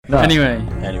No. Anyway.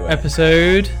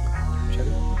 Episode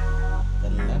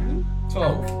 11?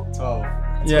 12.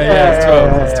 Yeah,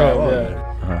 it's 12.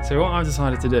 Yeah. Uh-huh. So what I've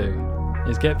decided to do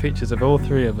is get pictures of all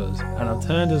three of us, and I've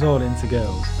turned us all into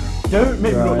girls. Don't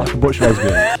make me look like a butch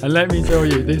lesbian. And let me tell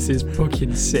you, this is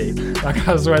fucking sick. Like,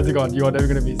 I swear to God, you're never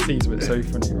going to be seen, but it's so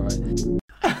funny, right?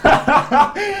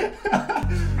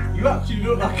 You actually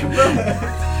look like a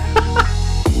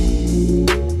bird.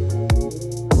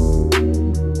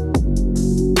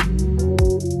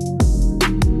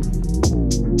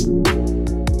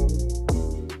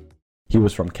 He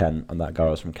was from Kent, and that guy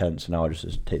was from Kent, so now I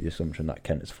just take the assumption that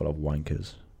Kent is full of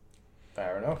wankers.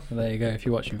 Fair enough. Well, there you go, if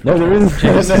you're watching. No, there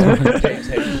isn't. James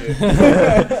hates you.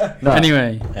 No.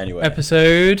 Anyway,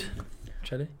 Episode...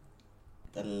 Chelly?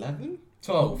 11?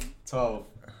 12.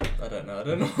 I don't know.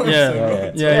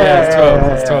 Yeah, it's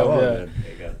 12. It's 12, yeah. There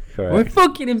you go. Correct. We're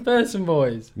fucking in person,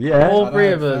 boys. Yeah. All I three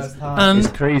know, of us. first time. And It's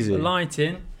crazy.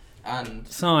 lighting, And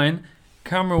sign,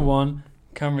 camera 1,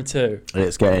 camera 2.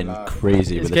 It's getting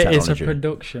crazy with the It's technology. a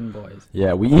production, boys.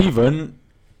 Yeah, we even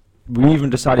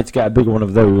decided to get a bigger one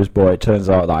of those, but it turns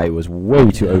out that it was way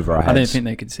too over our heads. I don't think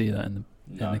they could see that in the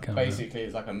no, camera. basically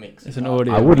it's like a mix. It's an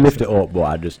audio. I would lift it up, but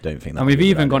I just don't think that. And we've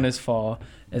even gone as far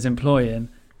as employing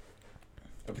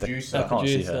A producer. I can't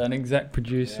see her. an exec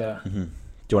producer.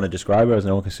 Do you want to describe her as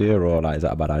no one can see her, or like is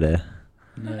that a bad idea?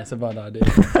 No, it's a bad idea.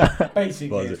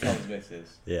 Basically, Was it's it? Tom's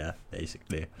missus. Yeah,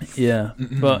 basically. Yeah.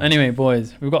 But anyway,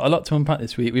 boys, we've got a lot to unpack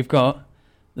this week. We've got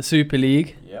the Super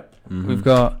League. Yep. Mm-hmm. We've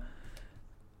got...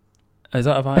 Is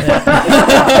that about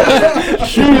it?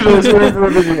 Jesus,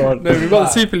 No, we've got the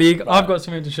Super League. I've got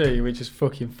something to show you, which is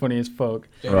fucking funny as fuck.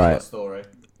 James Right. got a story.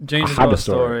 James has I had got a a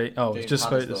story. Oh, James just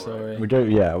had a spoke the story. We story.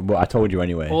 do, yeah. Well, I told you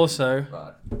anyway. Also,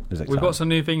 Right. we've got some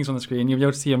new things on the screen. You'll be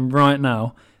able to see them right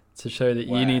now to show that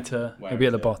Where? you need to... Where It'll be at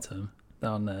is the it? bottom,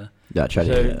 down there. Yeah, check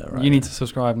So it. Right. you need to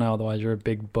subscribe now, otherwise you're a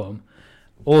big bum.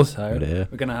 Also, Good here.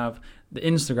 we're going to have the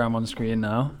Instagram on screen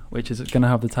now, which is going to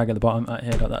have the tag at the bottom at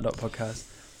here.that.podcast.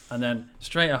 And then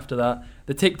straight after that,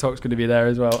 the TikTok's going to be there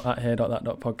as well at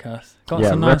here.that.podcast. Got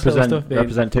some nice little stuff, babe.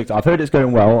 represent TikTok. I've heard it's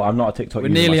going well. I'm not a TikTok We're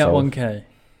user nearly myself. at 1K.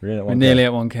 Really at We're 1K? nearly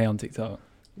at 1K on TikTok.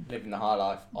 Living the high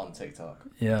life on TikTok.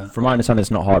 Yeah. From my understanding,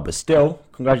 it's not hard, but still,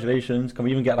 congratulations. Can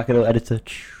we even get like a little editor?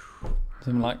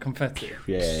 Something like confetti.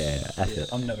 Yeah. That's Yeah, it.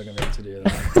 I'm never going to be able to do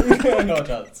that. No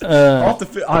chance. Half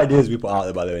the ideas we put out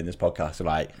there, by the way, in this podcast are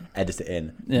like, edit it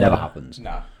in. Yeah. Never happens.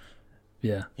 Nah.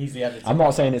 Yeah. He's the editor. I'm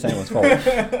not saying it's anyone's fault. Do you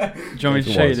want me If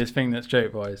to it show you was. this thing that's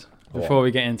joke, boys? What? Before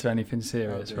we get into anything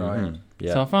serious, Oh, right? Mhm.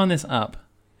 Yeah. So I found this app.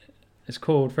 It's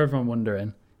called, for everyone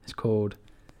wondering, it's called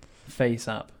Face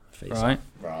App, Face right?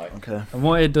 Right. Okay. And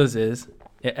what it does is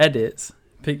it edits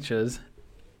pictures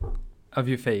of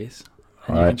your face,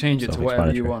 and you Right, can change it to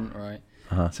whatever you want, right?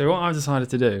 Uh-huh. So what I've decided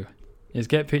to do is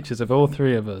get pictures of all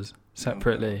three of us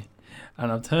separately,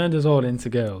 and I've turned us all into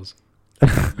girls.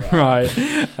 Right,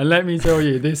 and let me tell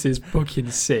you, this is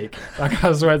fucking sick. Like,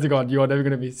 I swear to God, you are never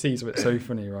going to be seen, so it's so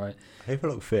funny, right?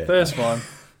 People look fit. First one,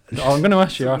 I'm going to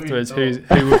ask you afterwards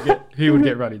who would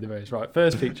get ready the most. Right,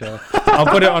 first picture. I'll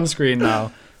put it on screen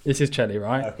now. This is Chelly,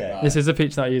 right? Okay. This is the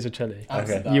picture that I use of Chelly.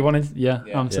 Amsterdam. You want to, Yeah.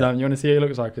 Amsterdam. You want to see what it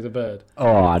looks like as a bird?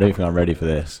 Oh, I don't think I'm ready for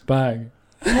this. Bang.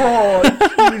 Oh,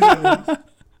 Jesus.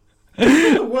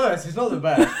 It's not the worst. It's not the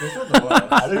best. It's not the worst.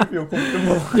 I don't feel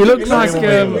comfortable. You look It like looks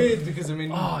weird because I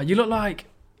mean, you look like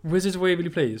Wizards of Waverly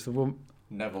Place. The woman,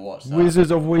 never watched that.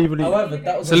 Wizards of Waverly. However,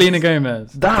 that was Selena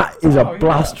Gomez. That is a Oh, yeah.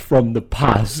 blast from the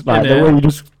past. Like the Innit? way you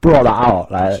just brought that out.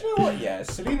 Like, Do you know what? Yeah,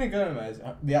 Selena Gomez,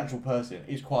 the actual person,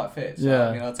 is quite fit. So, Yeah.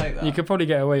 I mean, I'll take that. You could probably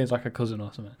get away as like a cousin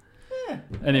or something. Yeah.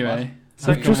 Anyway, I've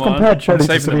second just one. compared Chelly I'm to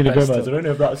saving the Selena best Gomez. I till- don't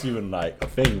know if that's even like a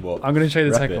thing, but I'm going to show you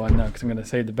the Rep second it. one now because I'm going to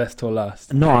save the best till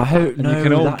last. no, I hope And no. you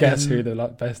can all that guess is- who the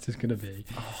best is going to be.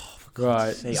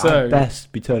 Right, See, so I'd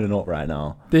best be turning up right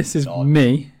now. this is God.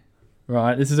 me.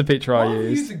 Right, this is a picture I Why would you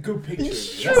used. use a good picture. Of you?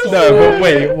 That's No, not but fair.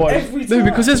 wait, what? Every No, time.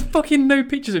 because there's fucking no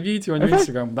pictures of you two on your Okay.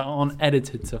 Instagram that aren't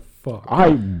edited to fuck.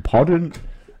 Pardon?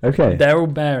 Okay. They're all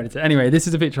bare edited. Anyway, this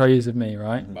is a picture I used of me,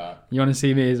 right? Right. You want to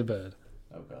see me as a bird?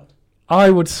 Oh god, I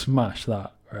would smash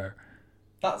that, bro.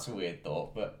 that's a weird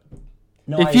thought, but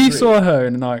No, If you saw her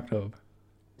in a nightclub,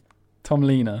 Tom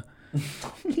Lena,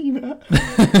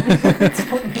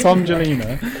 Tom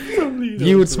Jelena,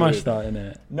 you would smash that in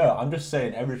it. No, I'm just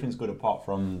saying everything's good apart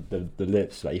from the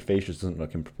lips. Like your face just doesn't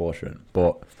look in proportion.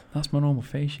 But That's my normal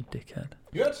face, you dickhead.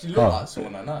 you actually look Oh. like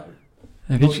someone I know.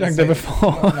 Have you Well, shagged say- her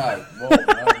before? No,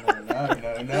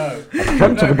 whoa, no. I've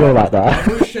dreamt of a girl like I that.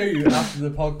 will show you after the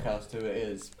podcast who it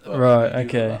is. But Right, you do look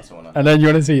okay. like someone I know. And then you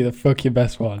want to see the fucking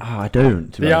best one. I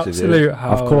don't. To be The honest with you. absolute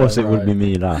howler, Of course, it would be right.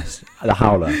 me last. The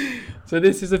howler. So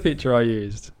this is the picture I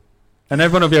used. And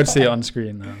everyone will be able to see it on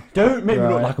screen now. Don't make me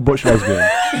look Right. like a butch lesbian.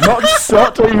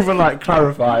 not to even like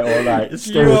clarify or like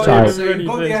stereotype. even- So you've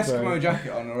got the Ready for this, Eskimo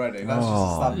jacket on already. That's Oh.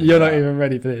 just established. You're not now. even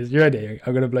ready for this. You ready?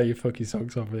 I'm going to blow your fucking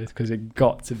socks off of this because it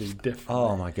got to be different.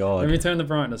 Oh my Let god. me turn the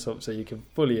brightness up so you can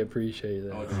fully appreciate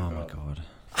it. Oh, Oh my god.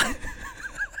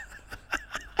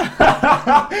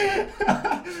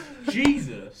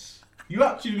 Jesus. You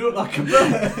actually look like a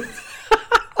bird.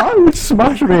 I would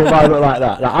smash me if I looked like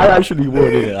that. Like, I actually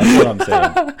would, innit? That's what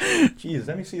I'm saying. Jesus,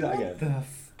 let me see that again.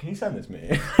 Can you send this to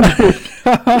me?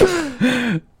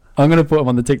 I'm going to put them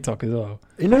on the TikTok as well.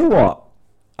 You know what?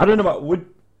 I don't know about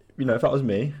if that was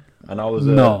me and I was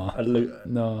No.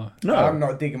 no, I'm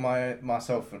not digging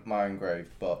myself at my own grave,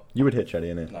 but you would hit Chelly,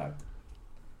 innit? no.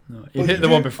 No, But you hit the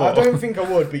do- one before. I don't think I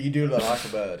would, but you do look like a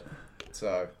bird.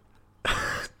 So.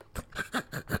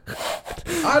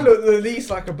 I look the least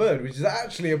like a bird, which is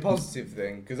actually a positive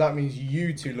thing, because that means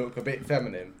you two look a bit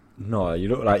feminine. No, you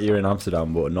look like you're in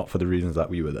Amsterdam, but not for the reasons that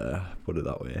we were there. Put it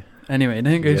that way. Anyway,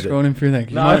 don't go Yeah, scrolling through there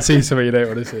 'cause No. you might see something you don't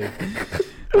want to see.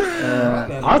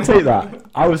 I'll take that.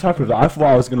 I was happy with that. I thought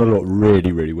I was going to look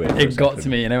really, really weird. for a It got second. to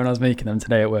me, when I was making them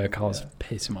today at work, I was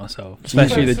pissing myself.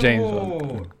 Especially the James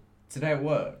one. Today at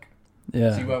work.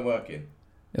 Yeah. So you weren't working.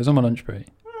 It was on my lunch break.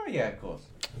 Oh yeah, of course.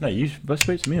 No, you spoke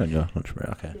to me on your lunch break.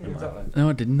 Okay. never mind. Exactly. No,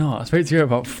 I did not. I spoke to you at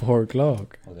about 4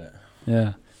 o'clock. Was it?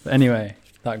 Yeah. But anyway,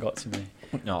 that got to me.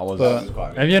 No, I was. But was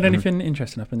quite have you had anything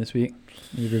interesting happen this week?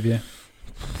 Either of you?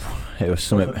 It was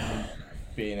something.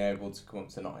 Being able to come up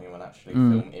to Nottingham and actually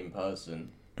Mm. film in person.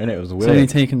 And it was It's only weird.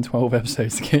 taken 12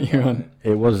 episodes to get you on.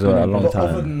 It was a long But other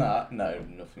time. than that, no,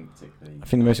 nothing particularly. I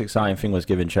think the most exciting thing was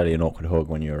giving Chelly an awkward hug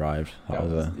when you arrived. That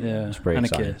was a Yeah. It's pretty And a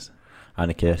exciting. kiss.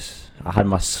 and a kiss. I had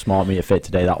my smart meter fit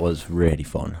today. That was really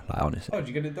fun. Like honestly, Oh, did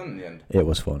you get it done in the end? it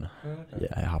was fun. Oh, okay.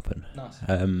 Yeah, it happened. Nice.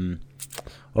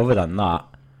 Other than that,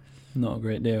 Not a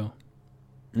great deal.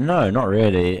 no, not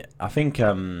really. I think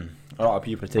a lot of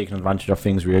people are taking advantage of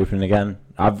things reopening again.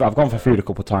 I've gone for food a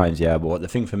couple of times, yeah, but the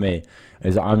thing for me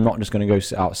is that I'm not just going to go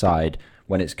sit outside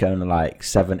when it's kind of like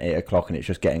 7, 8 o'clock and it's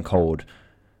just getting cold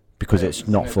because Yeah, it's there's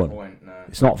not no fun. point, no.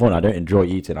 It's not fun. I don't enjoy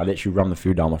eating. I literally ram the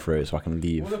food down my throat so I can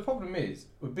leave. Well, the problem is,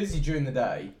 we're busy during the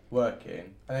day,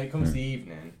 working, and then it comes Mm. the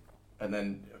evening, and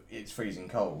then it's freezing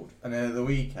cold, and then at the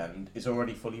weekend, it's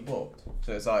already fully booked.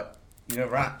 So it's like, you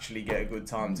never actually get a good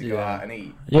time to go Yeah. out and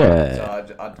eat. Yeah.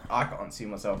 So I can't see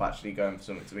myself actually going for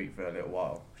something to eat for a little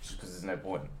while, just because there's no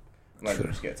point. I might as well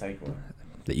just get a takeaway.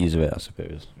 The ease of it, I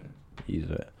suppose. Ease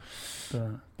of it. But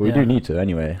But we yeah, do need to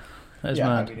anyway. That's yeah,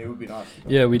 mad. I mean, it would be nice. to go.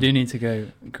 Yeah, we do need to go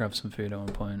grab some food at one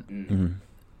point. Mm. Mhm.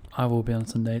 I will be on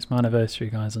Sunday. It's my anniversary,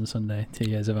 guys, on Sunday. 2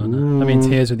 years of honour. I mean, Ooh.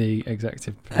 tears with the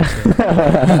executive producer.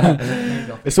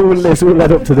 It's all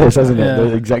led up to this, hasn't it? Yeah.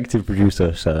 The executive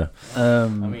producer. So I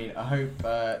mean, I hope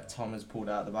Tom has pulled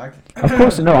out the bag. of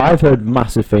course, no. I've heard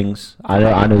massive things. I know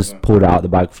Anna's pulled out the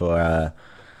bag for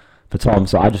Tom.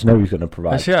 So I just know he's going to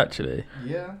provide. Is she actually?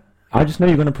 Yeah. I just know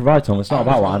you're going to her, Tom. It's not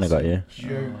about what Anna got you.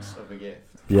 Jokes of a gift.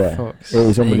 Yeah, Fuck's it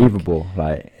is sake. unbelievable.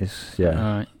 Like it's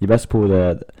Alright. You best pull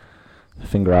the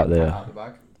finger out there. Out the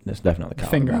bag. It's definitely the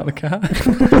cat. Finger out the cat.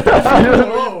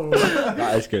 Whoa!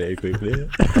 That escalated quickly.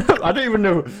 I don't even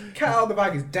know. Cat out of the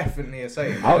bag is definitely a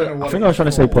saying. I don't know what think I was trying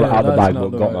to say pull it Yeah, out the that's bag, not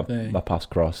but the got right thing. my paths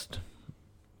crossed.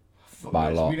 Fuck by a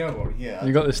this, lot. We know what, yeah.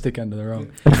 You got the stick end of the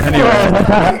wrong.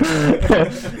 Anyway.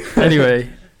 Anyway,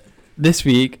 this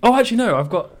week. Oh, actually, no. I've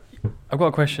got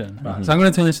a question. Right. So I'm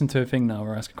going to turn this into a thing now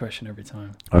where I ask a question every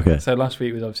time. Okay. So last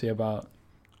week was obviously about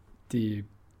do you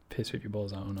piss with your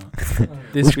balls out or not?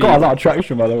 This Which week, got a lot of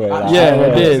traction, by the way. Actually, Yeah,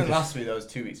 it it did. wasn't last week, that was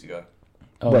 2 weeks ago.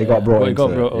 oh, But it got brought well, it got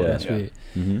into brought it, up yeah. this Yeah. week.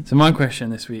 Mm-hmm. So my question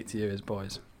this week to you is,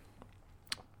 boys,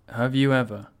 have you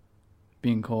ever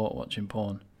been caught watching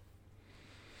porn?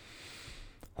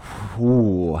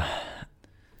 Ooh.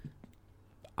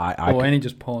 Or any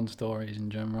just porn stories in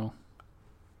general?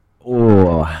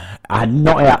 I'm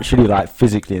not actually like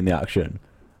physically in the action.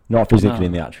 Not physically No.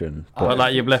 in the action. I But don't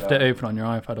like you've think left so. it open on your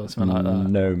iPad or something like that?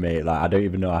 No, mate. Like I don't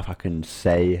even know if I can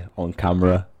say on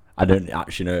camera. I don't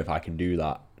actually know if I can do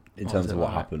that in Or terms is of it what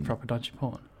like happened. Proper dodgy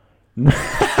porn?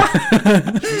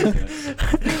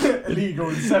 Illegal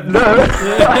in 7 No. You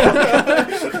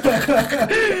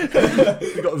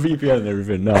got VPN and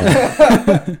everything. No.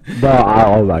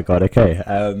 Oh my god. Okay.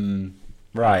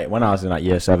 Right. When I was in like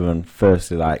year 7,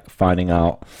 firstly like finding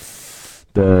out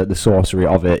the sorcery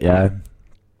of it. Yeah.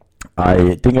 I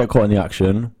didn't get caught in the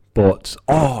action, but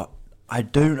I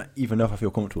don't even know if I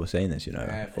feel comfortable saying this. You know,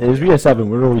 Yeah, it was year 7.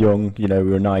 We were all young. You know,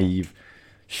 we were naive,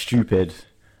 stupid,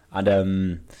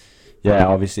 and yeah,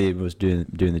 obviously it was doing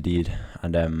the deed,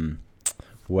 and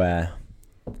where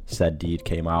said deed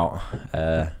came out,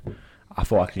 I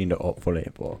thought I cleaned it up fully,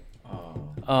 but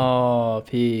Oh,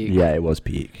 peak. yeah, it was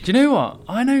peak. Do you know what?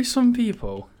 I know some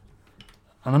people,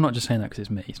 and I'm not just saying that because it's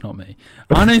me. It's not me.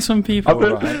 I know some people,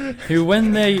 right, who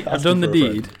when they have done the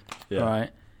deed, right,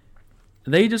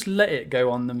 they just let it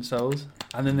go on themselves,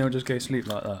 and then they'll just go sleep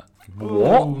like that.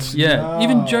 What? Yeah, No.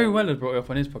 even Joe Weller brought it up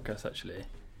on his podcast. Actually,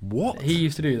 What? he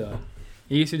used to do that.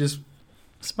 He used to just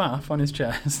spaff on his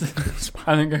chest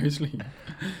and then go to sleep.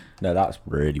 No, that's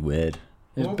really weird.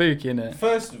 It's Well, booky, innit?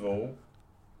 First of all,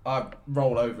 I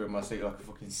roll over in my sleep like a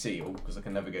fucking seal because I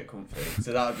can never get comfy.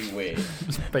 So that would be weird.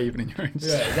 Just bathing in your own Yeah,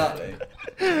 sleep.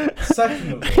 exactly.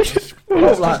 Second of all, it's just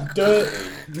dirty.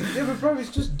 Yeah, but bro,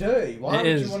 it's just dirty. Why It would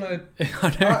is. you want to? I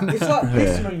don't know. It's like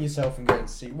pissing on yourself and going to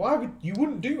sleep. Why would you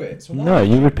wouldn't do it? So why No, would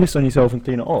you would piss on yourself and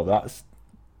clean it up. That's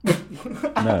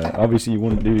no. Obviously, you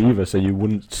wouldn't do either. So you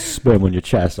wouldn't sperm on your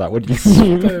chest. Like, what do you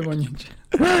mean? Sperm on your chest.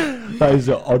 That is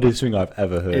the oddest thing I've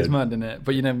ever heard. It's mad, isn't it?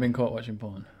 But you've never been caught watching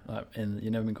porn. You've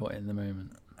never been caught in the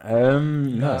moment.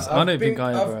 No. I don't think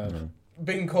I ever have.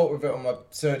 been caught with it on my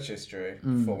search history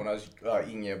Mm. before when I was like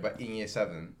in year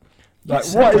 7. Like,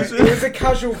 what is It was a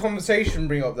casual conversation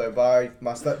bring up though by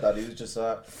my stepdad. He was just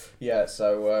like, yeah.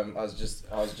 So I was just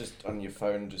on your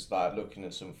phone, just like looking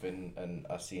at something, and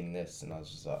I seen this, and I was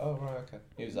just like, oh right, okay.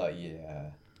 He was like,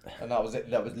 yeah, and that was it.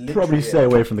 That was literally Probably stay it.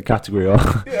 away from the category. Or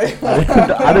Yeah.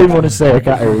 I don't even want to say a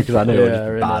category because I know Yeah, it's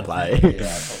really. bad. Like, Yeah,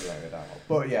 probably won't go down.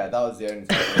 But yeah, that was the only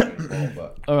thing I was looking for.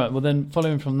 But All right. Well, then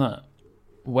following from that,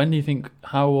 when do you think?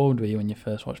 How old were you when you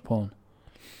first watched porn,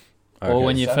 or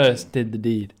when you 7. first did the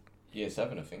deed? year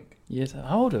 7, I think. Years.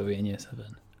 How old were we in year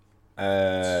 7?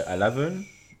 11?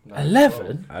 No,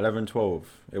 11? 11, 12.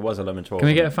 It was 11, 12. Can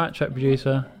we get a fact check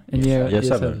producer in Year year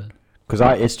 7. Because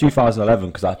it's 2011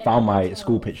 because I found my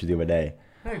school pictures the other day.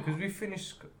 12. No, because we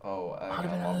finished. Oh, I'd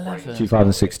have been our 11. break.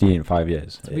 2016, 5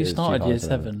 years. So It we is started year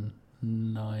 2011.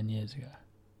 7 9 years ago.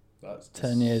 That's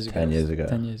 10 years ago. 10 years ago.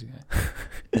 10 years ago.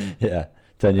 Yeah,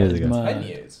 10 years That is ago. mad. 10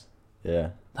 years. Yeah.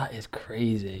 That is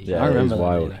crazy. Yeah, I it is remember that.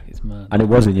 wild. Like, it's mad. And it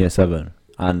was in year 7.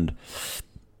 And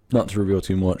not to reveal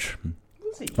too much.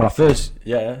 Was it? When I first,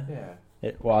 yeah.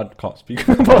 Yeah. Well, I can't speak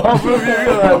about it.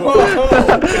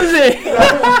 Was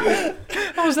it?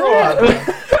 I was Alright, there.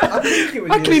 then. I think it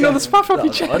was I year cleaned all the 7. spaff off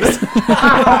your chest.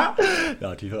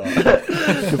 No, too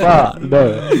far. But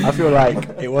no, I feel like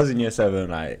it was in year 7,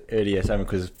 like early year 7,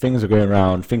 because things were going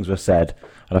around, things were said,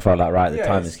 and I felt like the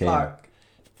time has it's came. like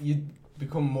you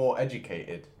become more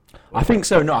educated. I think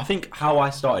so. No, I think how I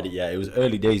started it. Yeah, it was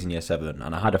early days in year 7,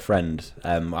 and I had a friend.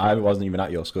 I wasn't even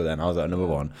at your school then. I was at another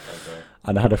one, Okay.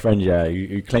 and I had a friend. Yeah,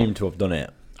 who claimed to have done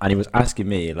it. And he was asking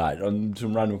me, like, on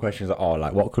some random questions, like, oh,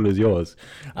 like, what colour's yours?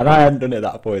 And I hadn't done it at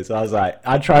that point, so I was like,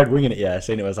 I tried winging it, yeah,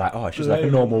 saying it was like, oh, it's just like a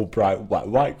normal bright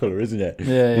white colour, isn't it?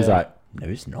 Yeah, He's yeah. like, no,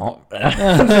 it's not.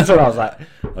 So I was like,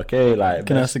 okay, like,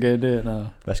 Can I have to go do it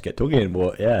now? let's get tugging,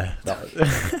 but yeah,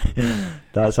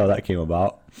 that's how that came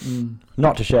about. Mm.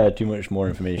 Not to share too much more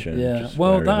information. Yeah. just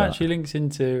Well, where that we're at. actually links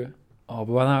into. Oh,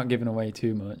 but without giving away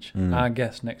too much, our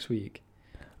guest next week.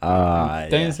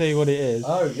 Don't say what it is.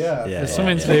 Oh yeah. Yeah, There's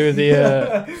something to do with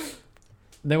the.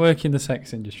 They work in the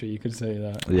sex industry. You could say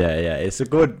that. Yeah, it's a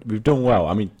good. We've done well.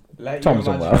 I mean, Let Tom's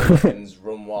your done well. imaginations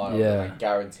run wild. Yeah. And I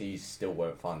guarantee you still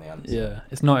won't find the answer. Yeah,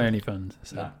 it's not OnlyFans.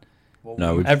 So. Nah. Well,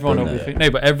 No, we've Everyone done will be that.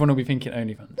 no, but everyone will be thinking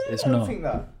OnlyFans. It's I don't not. think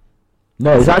that.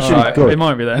 no, it's actually Alright, good. It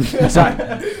might be then. It's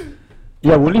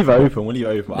yeah, we'll leave it open.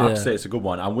 I have Yeah. to say it's a good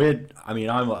one. And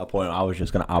I'm at a point where I was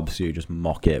just gonna absolutely just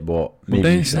mock it, but maybe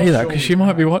Don't say that because she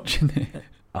might be watching it.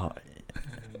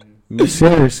 Oh,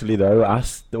 seriously though,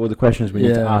 ask all the questions we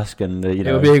need to Yeah. ask, and you know,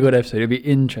 It'll be a good episode. It'll be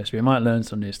interesting. We might learn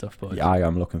some new stuff, but yeah, I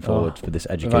am looking forward for this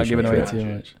education. without giving away trip. too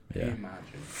much. Yeah, Imagine.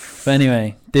 But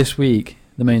anyway, this week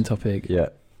the main topic: yeah.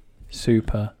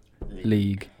 Super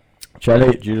League.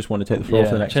 Chelly, do you just want to take the floor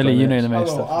for the next? Chelly, 20 you know minutes? the most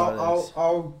Hello, stuff about this.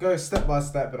 I'll go step by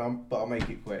step, but I'll make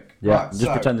it quick. Yeah, Right, just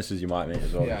so, pretend this is your mic, mate,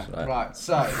 as well. Yeah. just like- Right.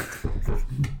 So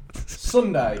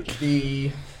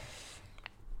Sunday,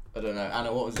 I don't know,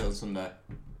 Anna. What was it on Sunday?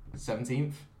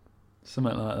 17th.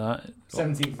 Something like that.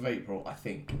 17th of April, I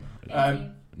think.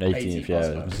 18th, yeah.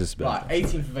 also. This is Right,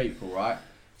 18th of April, right?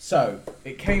 So,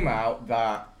 it came out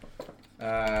that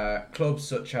clubs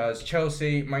such as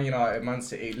Chelsea, Man United, Man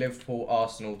City, Liverpool,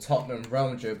 Arsenal, Tottenham,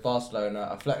 Real Madrid,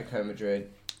 Barcelona, Atletico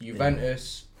Madrid,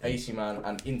 Juventus, AC Milan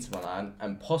and Inter Milan,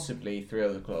 and possibly 3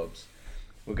 other clubs,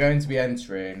 were going to be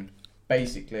entering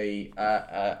basically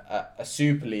a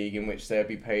Super League in which they'll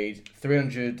be paid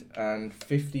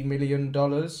 $350 million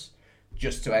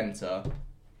just to enter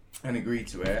and agree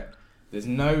to it. There's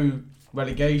no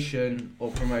relegation or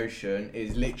promotion.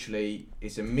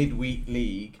 It's a midweek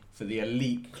league for the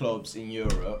elite clubs in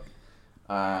Europe.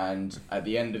 and at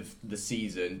the end of the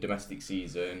season, domestic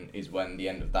season, is when the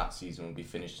end of that season will be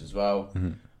finished as well.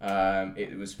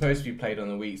 It was supposed to be played on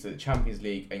the weeks that the Champions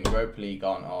League and Europa League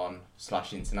aren't on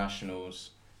 / internationals.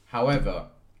 However,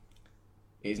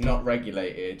 it is not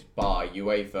regulated by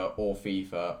UEFA or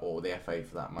FIFA or the FA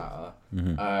for that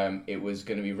matter. It was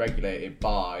going to be regulated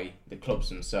by the clubs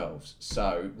themselves.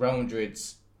 So Real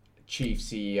Madrid's chief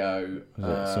CEO,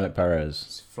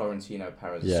 Perez, Florentino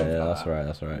Perez, that's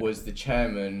right, was the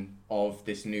chairman of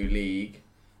this new league,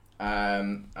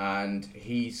 and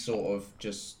he sort of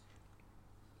just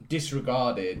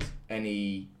disregarded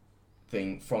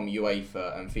anything from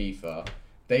UEFA and FIFA.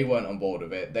 They weren't on board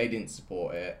with it. They didn't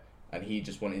support it, and he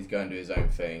just wanted to go and do his own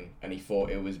thing. And he thought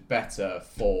it was better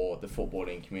for the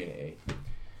footballing community.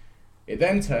 It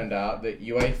then turned out that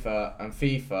UEFA and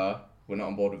FIFA were not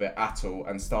on board with it at all,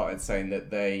 and started saying that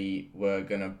they were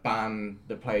going to ban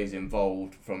the players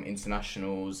involved from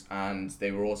internationals, and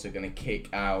they were also going to kick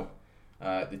out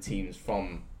the teams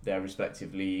from their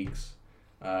respective leagues.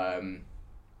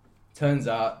 Turns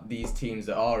out these teams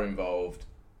that are involved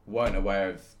weren't aware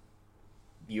of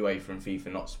UEFA and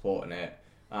FIFA not supporting it,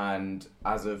 and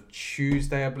as of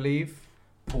Tuesday, I believe,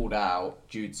 pulled out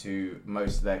due to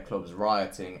most of their clubs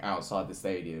rioting outside the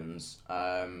stadiums.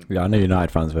 I know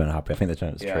United fans weren't happy. I think they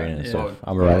turned up to training and stuff,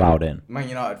 and were allowed in. Man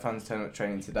United fans turned up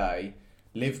training today.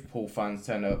 Liverpool fans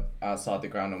turned up outside the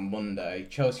ground on Monday.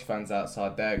 Chelsea fans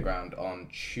outside their ground on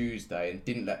Tuesday, and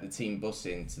didn't let the team bus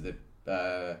into the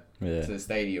to the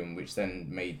stadium, which then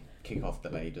made kick-off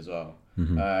delayed as well.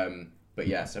 But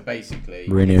yeah, so basically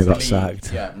Mourinho got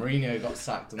sacked. Yeah, Mourinho got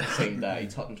sacked on the same day.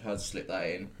 Tottenham tried to slip that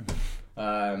in.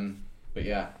 But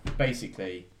yeah,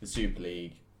 basically the Super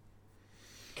League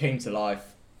came to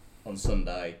life on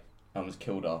Sunday and was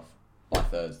killed off by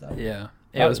Thursday. Yeah.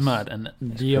 It was mad, and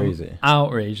the crazy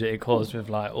outrage that it caused with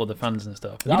like all the fans and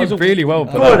stuff. That You did really well.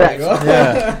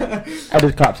 Yeah,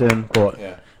 Eddie's clapped in, but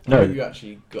yeah. no, you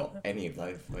actually got any of that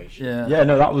information. Yeah,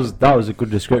 no, that was a good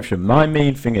description. My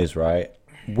main thing is, right,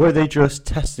 were they just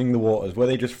testing the waters? Were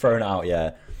they just throwing it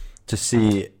out, to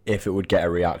see if it would get a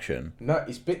reaction? No,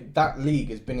 that league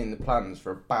has been in the plans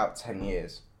for about 10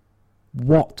 years.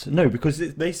 What? No, because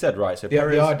they said, right, so the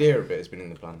idea of it has been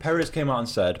in the plans. Perez came out and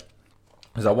said,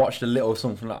 because I watched a little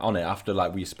something on it after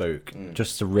we spoke,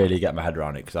 just to really get my head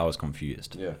around it, because I was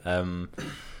confused. Yeah.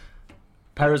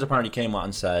 Perez apparently came out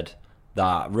and said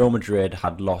that Real Madrid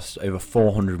had lost over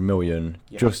 400 million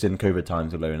just in COVID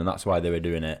times alone, and that's why they were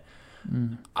doing it.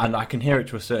 And I can hear it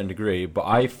to a certain degree, but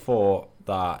I thought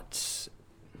that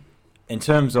in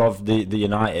terms of the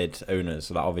United owners,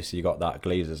 so that obviously you got that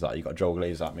Glazers, you got Joel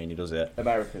Glazer, I mean, he does it.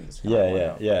 Americans.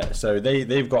 Yeah. So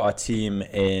they've got a team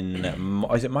in,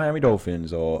 is it Miami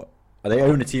Dolphins, or they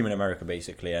own a team in America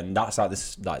basically, and that's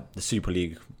the Super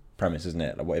League premise, isn't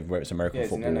it? Where it's American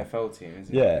football. It's an NFL team,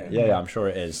 isn't it? Yeah, I'm sure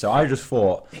it is. So I just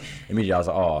thought immediately, I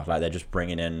was like, they're just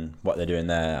bringing in what they're doing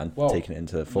there and taking it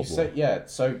into football.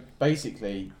 So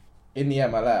basically, in the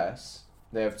MLS,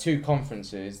 they have two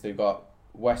conferences. They've got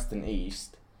West and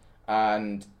East,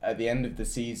 and at the end of the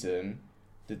season,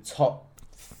 the top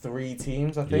 3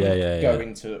 teams, I think, go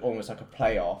into almost like a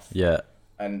playoff. Yeah.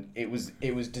 And it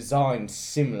was designed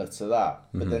similar to that,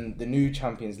 but then the new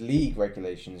Champions League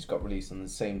regulations got released on the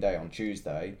same day on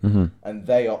Tuesday, and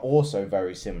they are also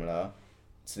very similar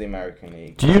to the American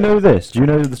League. Do you know this? Do you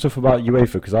know the stuff about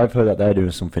UEFA? Because I've heard that they're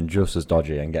doing something just as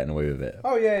dodgy and getting away with it.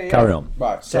 Oh yeah. Carry on.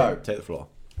 Right, so take the floor.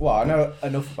 Well, I know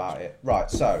enough about it. Right,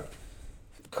 so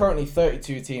currently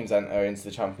 32 teams enter into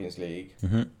the Champions League.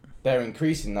 They're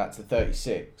increasing that to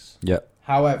 36. Yeah.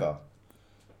 However,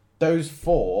 those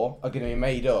 4 are going to be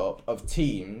made up of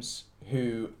teams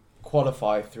who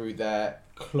qualify through their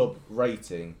club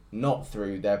rating, not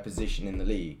through their position in the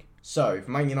league. So if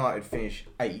Man United finish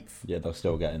 8th, they'll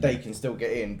still get in. They can still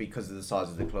get in because of the size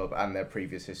of the club and their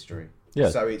previous history. Yeah,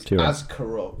 so it's as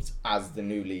corrupt as the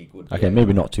new league would be. Okay,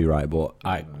 maybe not too right, but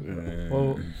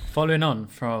Well, following on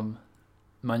from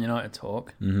Man United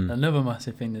talk, another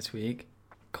massive thing this week,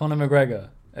 Conor McGregor.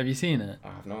 Have you seen it? I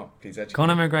have not. Please educate.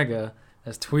 Conor McGregor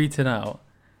has tweeted out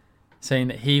saying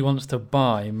that he wants to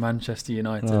buy Manchester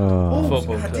United football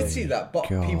club. I did see that, but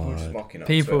people were just mocking up.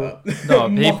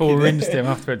 People rinsed him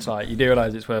afterwards. Like, you do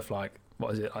realise it's worth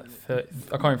what is it, 30, I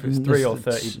can't remember if it's 3 or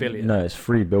 30 billion. No, it's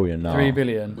 3 billion now. 3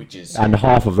 billion. Which is... And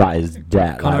half of that is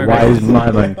debt. Conor why is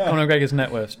my man... Conor McGregor's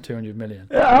net worth 200 million.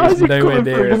 Yeah, how is he coming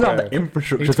through? He doesn't have the the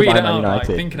infrastructure he to buy tweeted Man out,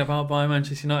 United. thinking about buying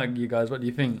Manchester United, you guys, what do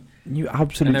you think? You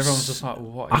absolutely... And everyone's just like,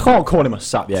 what? I can't call him a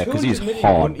sap, because he's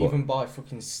hard. Wouldn't even buy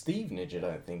fucking Stevenage, I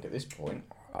don't think, at this point.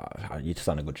 You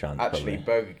stand a good chance. Actually,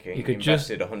 probably. Burger King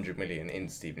invested 100 million in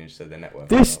Stevenage, so their net worth.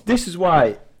 This is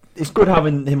why it's good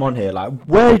having him on here. Like,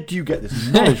 where do you get this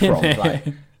knowledge from? Like,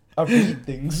 I read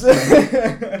things.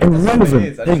 irrelevant I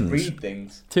just things. read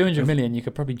things. 200 million, you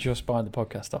could probably just buy the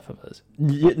podcast off of us.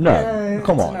 No,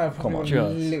 come on, No, come on.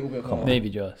 Just. A little bit more. Maybe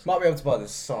just. Might be able to buy the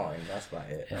sign. That's about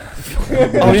it. Yeah.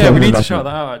 Oh yeah, we need to shout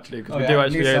that out actually because we do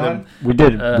actually owe them. We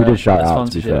did shout a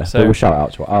out to be fair. sponsorship, So so- we'll shout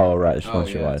out to. Oh right, the Oh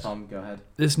sponsorship yeah, wise. Tom, go ahead.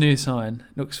 This new sign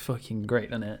looks fucking great,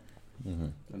 doesn't it?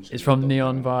 Mm-hmm. It's from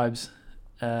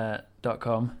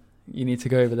neonvibes.com. You need to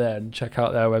go over there and check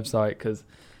out their website because,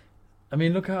 I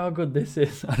mean, look at how good this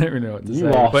is. I don't really know what to You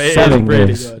say, are but it selling is really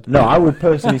this. good. No, I would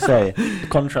personally say the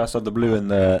contrast of the blue and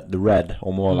the red,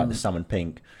 or more like the salmon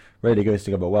pink, really goes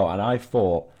together well. And I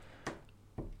thought,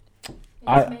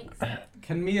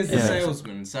 Can me as the Yeah.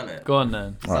 salesman sell it? Go on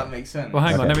then. Does that make sense? Well,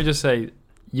 hang on. Okay. Let me just say,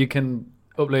 you can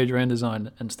upload your own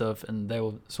design and stuff, and they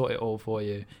will sort it all for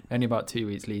you. Only about 2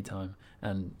 weeks lead time,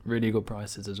 and really good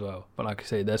prices as well. But like I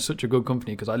say, they're such a good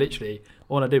company because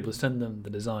all I did was send them the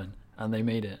design, and they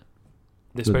made it.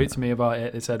 They spoke to me about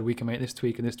it. They said we can make this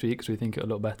tweak and this tweak because we think it'll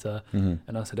look better. Mm-hmm.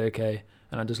 And I said okay,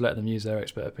 and I just let them use their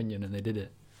expert opinion, and they did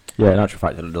it. Yeah, in actual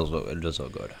fact, it does look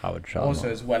good. I would shout. Also,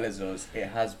 them as well as us, it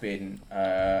has been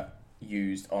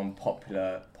used on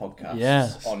popular podcasts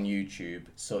Yes. on YouTube,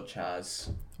 such as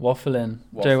Waffling,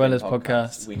 Joe Weller's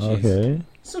podcast. which up. is Okay.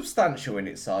 substantial in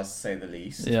its size, to say the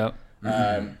least. Yeah,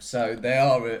 So they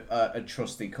are a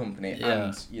trusted company,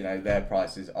 Yeah. and their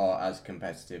prices are as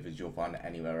competitive as you'll find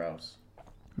anywhere else.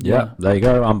 Yeah, there you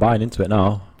go. I'm buying into it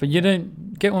now. but you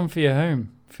don't get one for your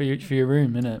home, for your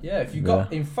room, innit? Yeah, if you've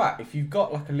got, in fact, if you've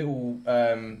got like a little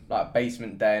like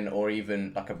basement den or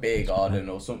even like a beer garden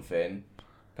or something,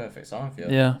 perfect sign for you.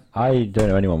 Yeah. I don't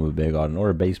know anyone with a beer garden or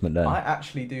a basement den. I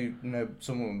actually do know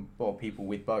someone or people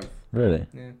with both. Really?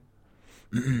 Yeah.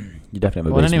 You definitely have a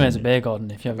Well, basement. anyway, it's a beer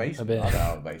garden if you have a Basement. beer. I don't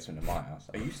have a basement in my house.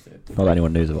 I used to. Not that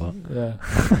anyone knows about. Yeah.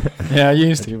 Yeah, I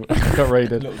used to. Got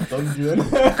raided. Little dungeon.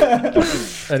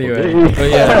 Anyway, but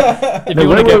yeah, if No, you want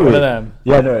where to get were one we? of them,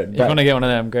 Yeah, no, if you want to get one of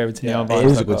them, go over to Yeah, Neon it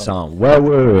is a good sound. Where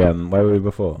were we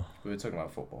before? We were talking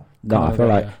about football. No, Conor I feel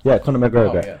like McGregor. Conor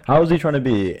McGregor. Oh, yeah. How is he trying to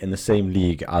be in the same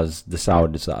league as the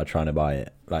Saudis that are trying to buy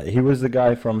it? Like he was the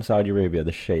guy from Saudi Arabia,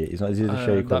 the sheikh. He's not. Is he the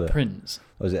sheikh or that the? Prince.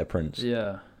 Or is it a prince?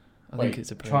 Yeah, I think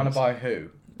it's a Prince. Trying to buy who?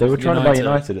 They were trying to buy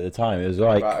United. United at the time. It was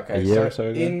like Right, okay. a year or so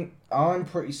ago. I'm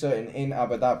pretty certain in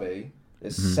Abu Dhabi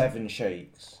there's Mhm. 7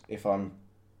 sheikhs, if I'm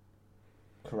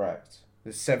correct.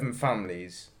 There's 7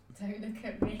 families. Don't look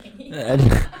at me.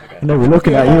 No, we're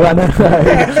looking at you right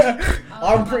now.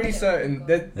 I'm pretty certain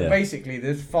that Yeah. basically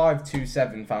there's 5 to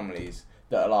 7 families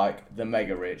that are like the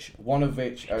mega rich, one of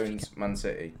which owns Man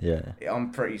City. Yeah.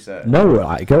 I'm pretty certain. No,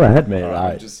 like, go ahead, mate. Alright,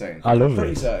 Like, I'm just saying. I love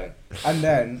pretty this. certain. And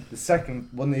then the second,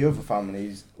 one of the other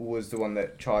families was the one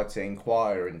that tried to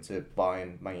inquire into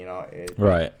buying Man United,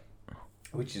 Right.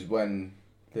 which is when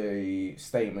the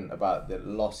statement about the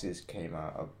losses came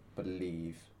out, I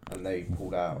believe, and they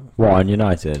pulled out. What on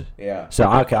United? Yeah. So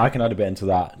okay, I can add a bit into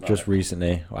that. Just Right.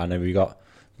 recently, I know we got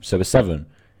so the 7.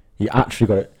 He actually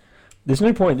got it. There's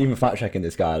no point in even fact checking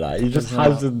this guy. Like he just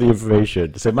has the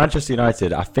information. So Manchester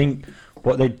United, I think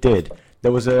what they did,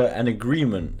 there was an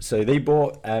agreement. So they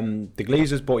bought the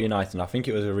Glazers bought United. And I think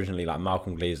it was originally like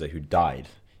Malcolm Glazer who died.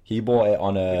 He bought it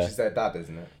on a Which is their dad,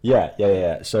 isn't it?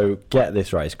 yeah. So get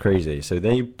this right, it's crazy. So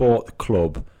they bought the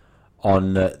club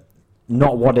on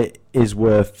not what it is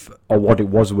worth or what it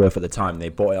was worth at the time. They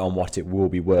bought it on what it will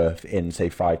be worth in say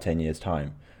 5-10 years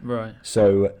time. Right.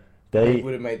 So They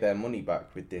would have made their money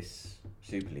back with this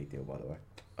Super League deal, by the way.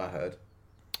 I heard.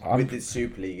 With this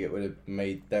Super League, it would have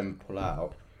made them pull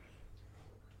out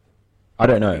I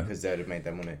don't know. because they'd have made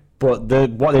their money. But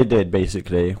what they did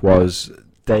basically was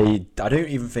I don't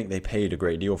even think they paid a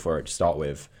great deal for it to start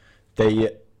with. They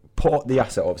put the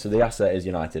asset up. So the asset is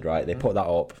United, right? They put that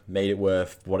up, made it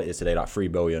worth what it is today, like 3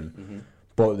 billion. Mm-hmm.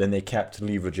 But then they kept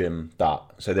leveraging that.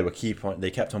 So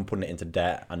they kept on putting it into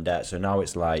debt and debt. So now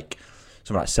it's like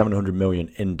something like 700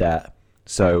 million in debt.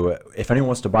 So if anyone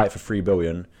wants to buy it for 3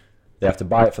 billion, they have to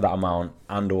buy it for that amount,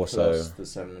 and also Plus the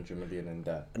 700 million in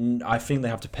debt. I think they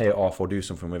have to pay it off or do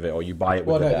something with it, or you buy it with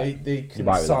Well, the no, debt. they You can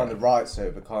buy it with sign the the rights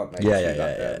over, can't they? Yeah, to yeah, that yeah,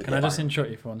 debt yeah. with Can I the just bank.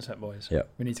 interrupt you for 1 sec, boys? Yeah.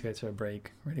 We need to go to a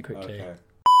break really quickly. Okay.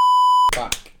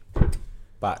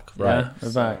 Back, right? Yeah,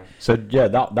 we're back. So yeah,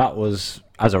 that was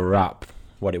as a wrap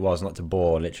what it was, not to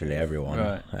bore literally everyone.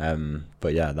 Right.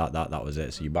 But yeah, that was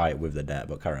it. So you buy it with the debt,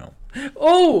 but carry on.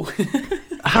 Oh!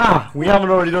 Ha! We haven't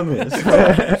already done this.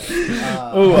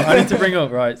 Oh, I need to bring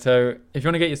up, right, so if you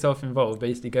want to get yourself involved,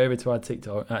 basically go over to our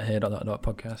TikTok at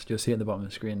here.that.podcast. You'll see it at the bottom of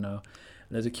the screen now.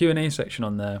 And there's a Q&A section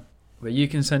on there where you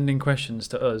can send in questions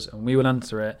to us and we will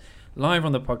answer it live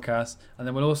on the podcast, and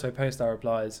then we'll also post our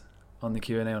replies on the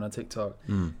Q&A on our TikTok.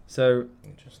 Mm. So,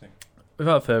 Interesting.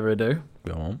 without further ado,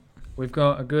 Go on. we've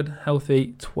got a good,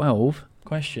 healthy 12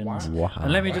 questions. Wow.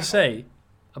 And let me just say,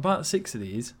 about 6 of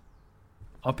these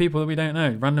are people that we don't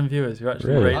know, random viewers who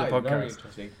actually Really? rate the Right, very podcast.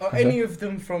 interesting. Are any of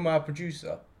them from our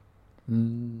producer?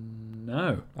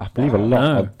 No. I believe a lot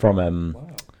No. are from Wow.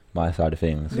 my side of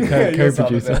things.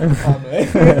 Co-producer.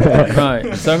 Co-producer.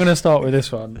 Right, so I'm going to start with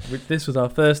this one. This was our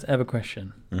first ever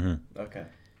question. Mm-hmm. Okay.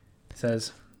 It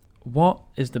says, what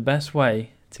is the best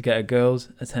way to get a girl's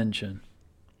attention?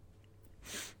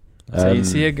 So you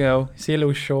see a girl, you see a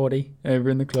little shorty over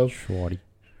in the club. Shorty.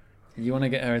 You want to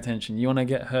get her attention. You want to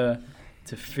get her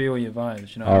to feel your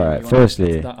vibes. You know. All what I mean? right, You wanna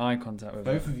firstly- get that eye contact with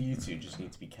Both her. of you two just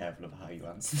need to be careful of how you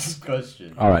answer this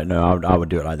question. All right, no, I would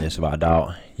do it like this without a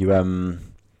doubt. You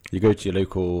go to your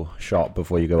local shop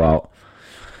before you go out.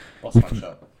 What's my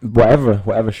shop?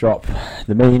 Whatever shop.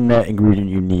 The main ingredient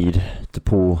you need to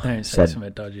pull Don't say said.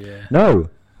 something dodgy. Yeah. No,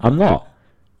 I'm not.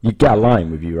 You get a lime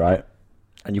with you, right?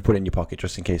 And you put it in your pocket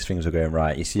just in case things are going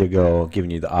right. You see a girl giving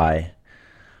you the eye,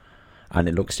 and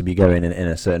it looks to be going in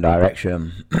a certain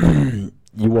direction.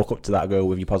 You walk up to that girl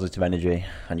with your positive energy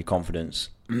and your confidence.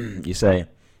 You say,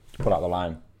 pull out the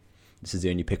lime. This is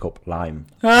the only pick up lime.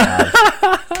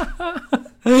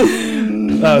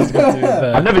 That was good to be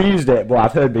fair. I've never used it, but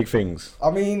I've heard big things. I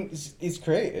mean, it's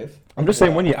creative. I'm just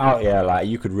saying, when you're out here, like,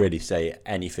 you could really say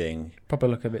anything. Probably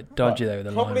look a bit dodgy though with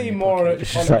the Probably lime in your more pocket.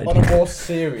 It's on, just a, like- on a more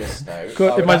serious note.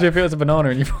 God, I would imagine if it was a banana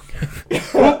in your pocket.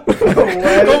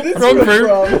 Where did this Wrong come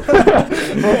fruit. from?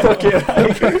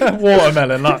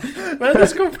 Watermelon, like, where did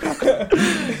this come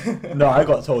from? No, I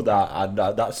got told that, and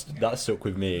that stuck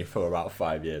with me for about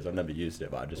 5 years. I've never used it,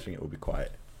 but I just think it would be quite.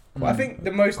 I think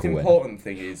the most Cool, important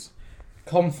thing is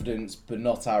confidence, but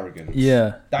not arrogance.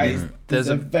 Yeah. That is, There's there's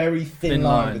a a very thin thin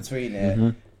line line. between it,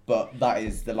 Mhm. but that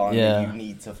is the line Yeah. that you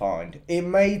need to find. It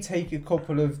may take a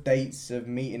couple of dates of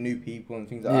meeting new people and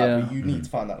things like Yeah. that, but you need to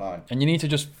find that line. And you need to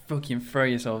just fucking throw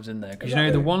yourselves in there. Because you know,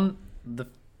 Exactly.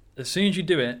 as soon as you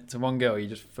do it to one girl, you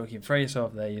just fucking throw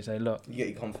yourself there. You say, look, You get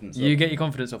your confidence you up. get your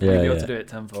confidence up, Yeah, you'll be able yeah. to do it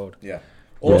tenfold. Yeah.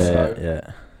 Also,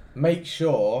 yeah. make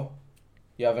sure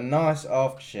you have a nice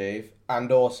aftershave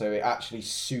and also it actually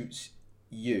suits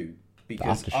you.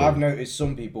 Because Aftershave. I've noticed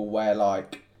some people wear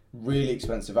like really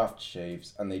expensive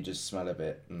aftershaves and they just smell a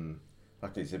bit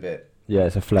like it's a bit Yeah,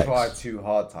 it's a flex. try too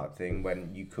hard type thing,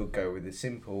 when you could go with a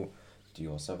simple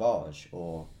Dior Sauvage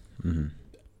or Mhm.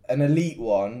 an elite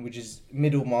one, which is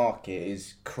middle market,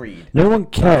 is Creed. No one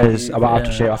cares about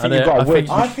Yeah. aftershave. I think I you've got know- to I work. think-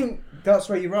 I think that's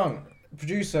where you're wrong.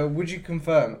 Producer, would you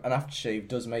confirm an aftershave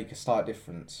does make a slight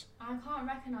difference? I can't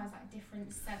recognise like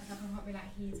different scents. Like I can't be like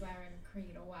he's wearing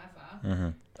Creed or whatever.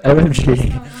 Mhm. But OMG. it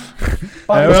smells nice.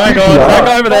 Oh my God, that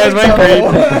guy over there is wearing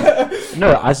Creed. No,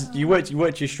 you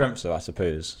worked your strengths though, I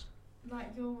suppose. Like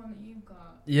your one that you've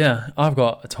got. Yeah, I've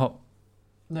got a top,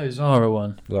 Zara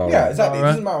one. Well, Yeah, exactly. It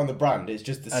Alright. doesn't matter on the brand, it's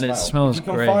just the And smell. it smells If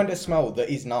you can great. find a smell that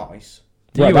is nice.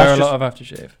 Do Right, you wear a that's lot of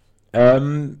aftershave?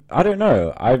 I don't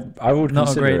know. I would Not a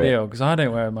consider great it. deal, because I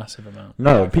don't wear a massive amount.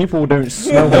 No, people don't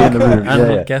smell me in the room.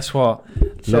 And Yeah. guess what?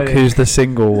 So- Look who's the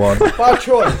single one. By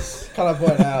choice, can I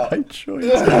point out? No, I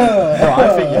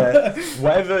think yeah.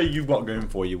 Whatever you've got going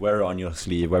for you, wear it on your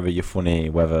sleeve. Whether you're funny,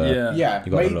 whether Yeah. Yeah,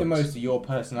 You got make the the looks. most of your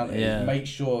personality. Yeah. Make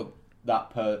sure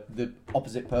that the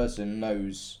opposite person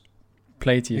knows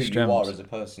Play to who your you are strengths. as a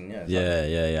person. Yeah.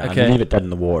 Yeah. Okay. And leave it dead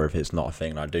in the water if it's not a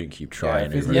thing. Like, don't keep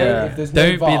trying. if it's over no- it. Yeah, if there's no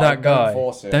don't be vibe, that guy. don't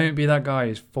force it. Don't be that guy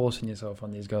who's forcing yourself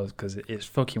on these girls, because it's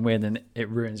fucking weird and it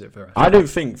ruins it for us. I don't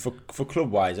think for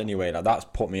club wise anyway. Like, that's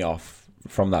put me off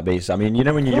from that basis. I mean, you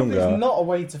know, when you're Club younger. is not a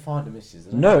way to find a missus.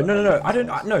 No. I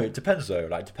don't. No, it depends though.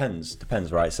 Like, depends,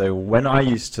 right? So when I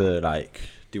used to like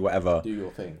do whatever, Do your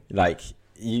thing. like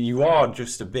you are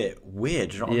just a bit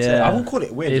weird. You know what I'm saying? Yeah. I won't call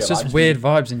it weird. It's yeah, just but I weird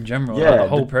vibes in general. Yeah, like, the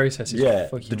whole the- process is Yeah,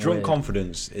 fucking the drunk weird.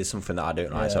 confidence is something that I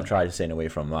don't like. So Yeah. I've tried staying away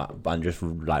from that, and just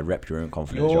like rep your own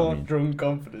confidence. You know what I Your mean? drunk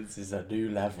confidence is a new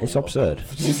level. It's of absurd.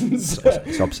 confidence.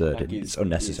 It's absurd. Like, It's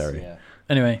unnecessary. yeah.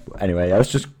 Anyway, Anyway, yeah,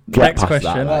 let's just get Next past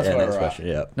question. that. That's Yeah, where next we're at. question.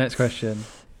 Yeah. next question.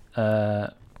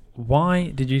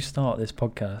 Why did you start this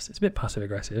podcast? It's a bit passive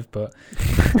aggressive, but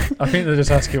I think they're just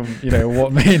asking,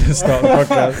 what made us start the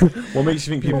podcast. What makes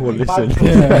you think people will Probably listen?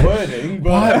 bad Yeah. wording,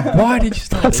 but Why did you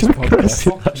start this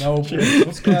podcast? no,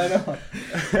 what's going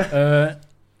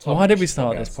on? Why did we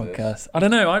start this Podcast. podcast? I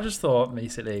don't know. I just thought,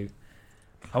 basically,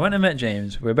 I went and met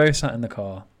James. We were both sat in the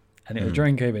car, and it was Mm.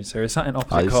 during COVID, so we were sat in Oh,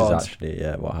 opposite this cars. is actually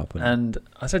what happened. And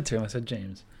I said to him,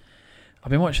 James, I've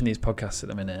been watching these podcasts at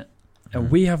the minute, and Mhm.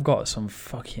 we have got some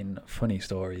fucking funny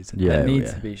stories Yeah, that need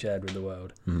yeah. to be shared with the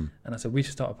world. Mhm. And I said, we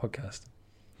should start a podcast.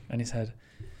 And he said,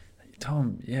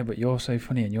 Tom, yeah, but you're so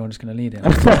funny and you're just going to lead it. I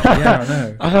was like, yeah, I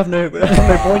know. I have no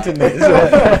point in this.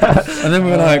 And then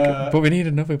we were like, but we need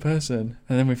another person.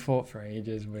 And then we fought for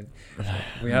ages.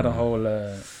 We had a whole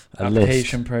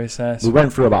application process. We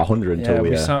went through about 100 until yeah,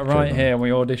 we sat right here and we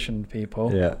auditioned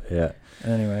people. Yeah.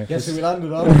 Anyway. Guess who we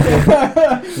landed on?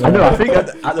 I know, I think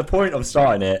at the point of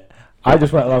starting it, I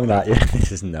just went along that,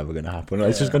 this is never going to happen.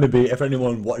 It's just going to be, if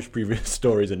anyone watched previous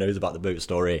stories and knows about the boat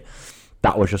story,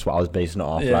 that was just what I was basing it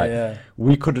off.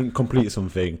 We couldn't complete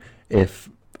something if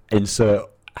insert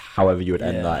however you would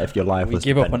end that, if your life was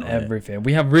give up on everything.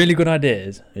 We have really good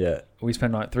ideas. Yeah. We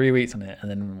spend like 3 weeks on it and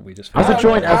then we just... As a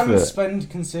joint effort. And spend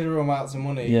considerable amounts of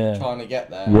money trying to get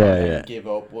there. And give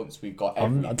up once we've got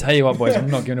everything. I'll tell you what, boys, I'm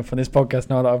not giving up on this podcast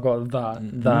now that I've got that.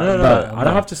 No.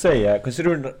 I have to say,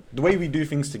 considering the way we do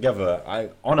things together,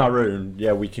 on our own,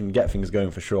 we can get things going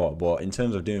for sure. But in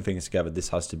terms of doing things together, this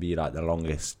has to be like the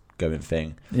longest going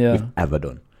thing we've ever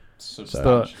done.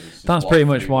 But that's pretty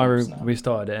much why we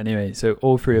started it anyway. So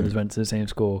all three of us went to the same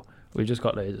school. We just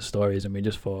got loads of stories and we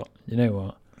just thought, you know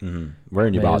what? We're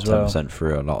only about 10%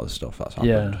 through a lot of the stuff that's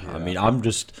happened. I mean,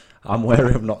 I'm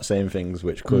wary of not saying things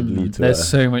which could lead to... There's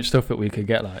so much stuff that we could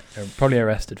get probably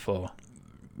arrested for.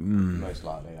 Most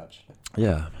likely, actually.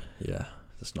 Yeah.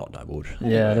 Let's not divulge.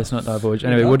 Yeah, let's not divulge.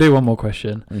 Anyway, we'll do one more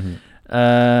question.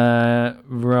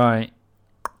 Right.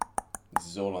 This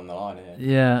is all on the line here.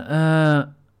 Yeah.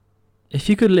 If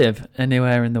you could live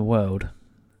anywhere in the world,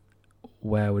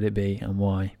 where would it be and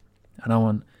why? And I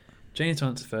want James to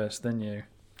answer first, then you.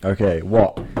 Okay,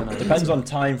 what? Depends on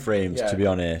time frames, to be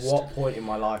honest. What point in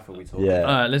my life are we talking? Yeah.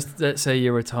 Alright, let's say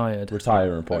you're retired.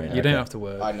 Retiring point. You don't have to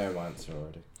work. I know my answer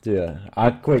already.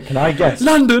 Wait, can I guess?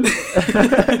 London!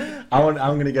 I'm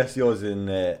going to guess yours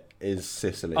is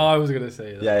Sicily. Oh, I was going to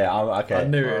say that. Yeah, okay. I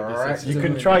knew it would be Sicily. You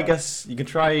can try guess. You can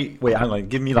try. Wait, hang on.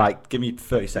 Give me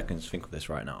 30 seconds to think of this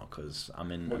right now, because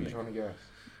I'm in. What are you trying to guess?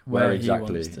 Where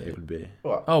exactly it would be?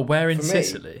 What? Oh, where in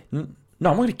Sicily? No,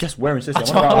 I'm going to guess where in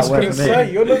Sicily. I was going to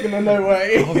say, you're not going to know where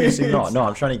it is. Obviously not. No,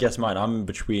 I'm trying to guess mine. I'm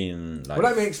between. Well,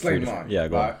 let me explain mine. Yeah,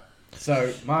 go on.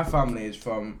 So, my family is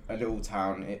from a little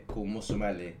town called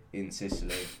Mussomeli in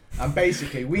Sicily. And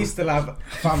basically, we still have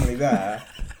family there.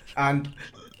 And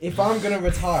if I'm going to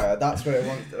retire, that's where I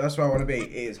want to be.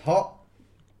 It is hot,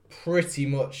 pretty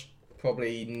much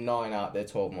probably 9 out of the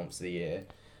 12 months of the year.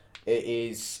 It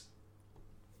is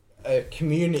a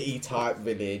community-type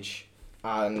village,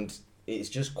 and it's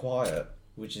just quiet,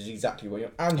 which is exactly what you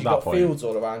want. And you've got fields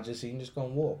all around you, so you can just go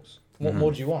on walks. What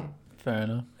more do you want? Fair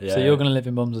enough. Yeah. So you're going to live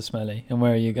in Bums Are Smelly, and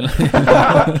where are you going to live?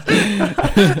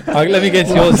 Let me guess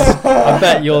yours. I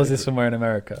bet yours is somewhere in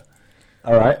America.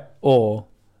 All right. Or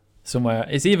somewhere.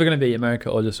 It's either going to be America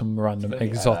or just some random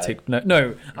exotic...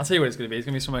 No, I'll tell you what it's going to be. It's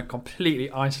going to be somewhere completely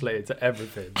isolated to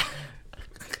everything.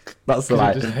 That's the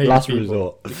last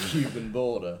resort. The Cuban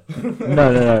border.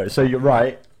 No. So you're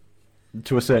right,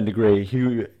 to a certain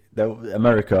degree.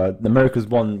 America's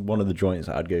one of the joints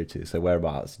that I'd go to. So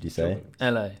whereabouts did you say?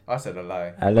 LA. I said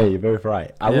LA. LA, you're both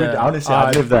right. I would honestly,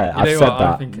 I'd live there. I've said that.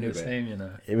 I'm thinking the same, you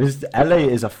know. It was LA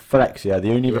is a flex. Yeah,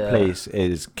 the only other place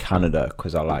is Canada,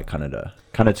 because I like Canada.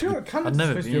 Canada's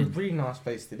supposed to be a really nice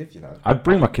place to live, you know. I'd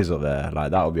bring my kids up there.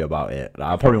 Like, that would be about it. Like,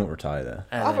 I probably won't retire there.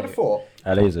 I would have thought.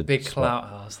 LA is a big clout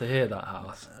house. They hear that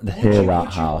house. They hear that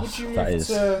house. Would you that move is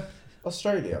to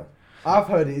Australia? I've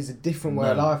heard it is a different way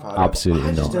of life. Absolutely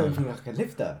I just not. don't think I could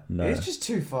live there. No. It's just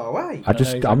too far away.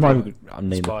 I'm naming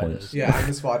the points. Yeah, and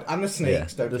the spider and the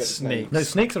snakes. Don't forget the snakes. No,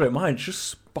 snakes I don't mind. It's just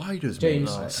spiders,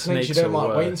 James, mate. snakes you don't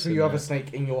mind. Wait until you have a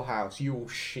snake in your house. You will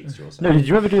shit yourself. No, did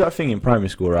you ever do that thing in primary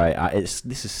school? Right, this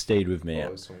has stayed with me.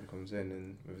 Someone comes in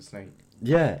and with a snake.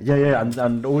 Yeah,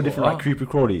 and all different like creepy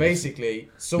crawlies. Basically,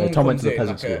 someone comes in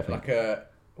like a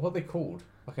what are they called?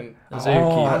 Like a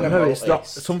zookeeper. No, it's not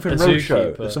something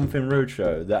roadshow. Something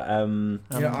roadshow. That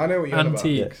yeah, I know what you're on about.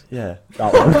 Antiques. Yeah,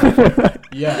 that one.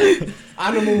 Yeah,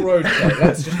 Animal Roadshow.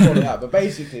 Let's just call it that. But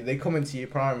basically, they come into your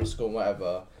primary school, and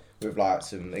whatever, with like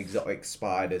some exotic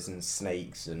spiders and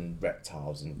snakes and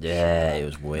reptiles and. Yeah, it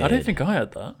was weird. I don't think I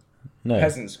had that. No.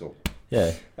 Peasant school.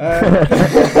 Yeah.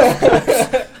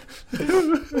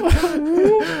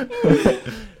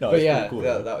 But yeah, cool,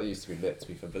 that used to be lit, to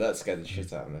be fair, but that scared the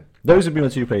shit out of me. Those would be my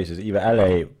two places. Either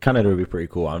LA, Canada would be pretty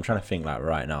cool. I'm trying to think like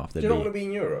right now if they'd Do you not want to be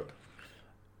in Europe?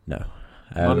 No.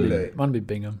 Mine be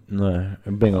Bingham. No,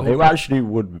 Bingham. It actually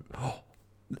would.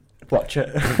 Watch it.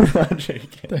 I'm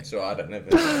joking. So I don't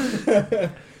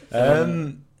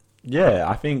know. Yeah,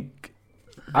 I think.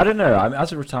 I don't know. I mean,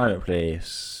 as a retirement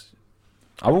place,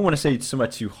 I wouldn't want to say somewhere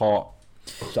too hot,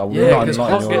 So Yeah, not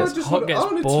because in yours. hot gets I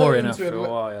wanna boring turn after into a a-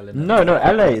 while. innit? No,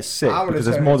 LA is sick I want because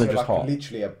to there's turn more than into just like hot.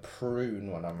 literally a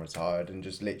prune when I'm retired and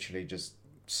just literally just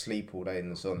sleep all day in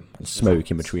the sun. Smoke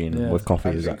in between Yeah. with coffee.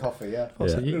 And Is drink that? coffee, yeah. Oh,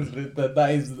 so Yeah. you- That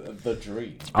is the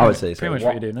dream. I would say so. Pretty much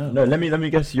what you do now. No, let me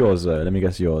guess yours though. Let me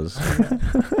guess yours.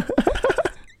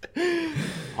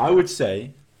 I would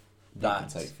say That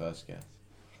that. take first guess.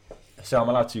 So I'm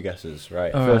allowed 2 guesses,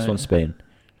 right? All First right. one's Spain.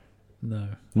 No.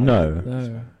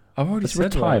 No. I've already It's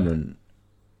said retirement. one.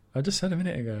 I just said a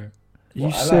minute ago. Are you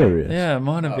What, LA? serious? Yeah,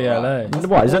 mine would be Oh, LA. right.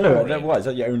 What is that? No, boring. what is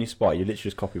that? Your only spot? You literally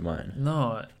just copy mine.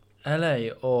 No, LA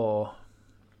or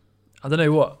I don't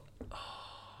know what.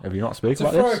 Have you not spoken To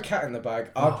about throw this? a cat in the bag,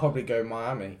 I'd probably go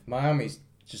Miami. Miami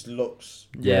just looks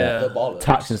Yeah. the bollocks.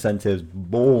 Tax incentives,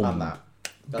 boom. And that.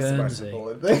 That's the most Guernsey.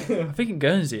 important thing. I think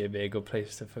Guernsey would be a good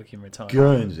place to fucking retire.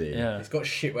 Guernsey. Yeah. It's got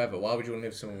shit weather. Why would you want to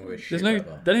live somewhere with shit There's no.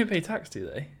 weather? They don't pay tax, do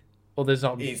they? Or there's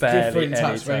not It's barely different any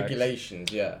tax tax.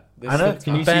 regulations, yeah. There's Anna, the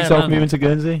can you tax- see yourself Fair moving to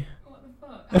Guernsey? What the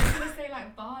fuck? I was gonna say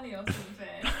like Bali or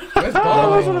something. Where's Oh,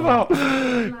 Bali? what's it about?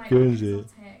 Like Guernsey.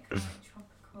 exotic, like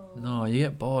tropical. No, you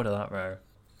get bored of that, bro.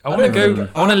 I I want to don't go. think-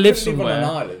 I want to I live couldn't live on somewhere. an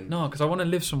island. No, because I want to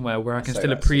live somewhere where I can I'd say still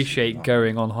that's just appreciate not-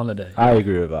 going on holiday. I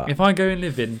agree with that. If I go and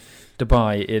live in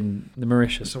Dubai, in the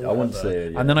Mauritius, or I wouldn't whatever, say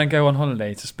it, yeah. and then I go on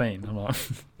holiday to Spain, I'm like,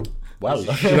 Well, you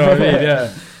know what I mean?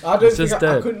 Yeah. I don't It's think just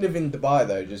I dead. couldn't live in Dubai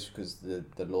though, just because the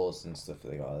laws and stuff that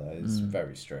they got there is Mm.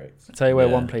 very strict. I'll tell you where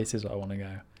Yeah. one place is I want to go.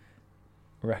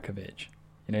 Reykjavik.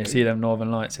 You know, you see them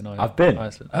northern lights in Iceland. I've been.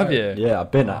 Iceland. Have Oh, you? yeah, I've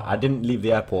been. I didn't leave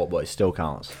the airport, but it still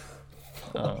counts.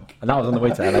 Oh. And that was on the way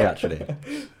to LA, actually.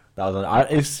 That was on.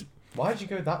 It's Why'd you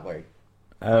go that way?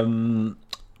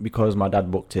 because my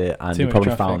dad booked it, and Too he much probably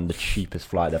traffic. found the cheapest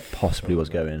flight there possibly was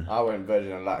going. I went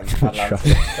Virgin Atlantic to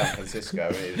San Francisco.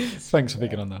 And it was just- Thanks for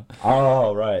picking on that.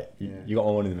 Oh right, Yeah. you got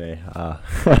more money than me.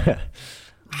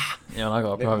 Yeah, and I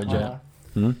got a private jet.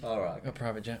 Hmm? Alright. I got a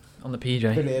private jet on the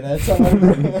PJ. Billionaire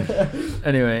time.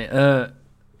 Anyway,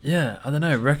 yeah, I don't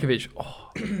know. Reykjavik.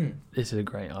 Oh, this is a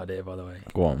great idea, by the way.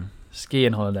 Go on,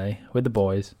 Skiing holiday with the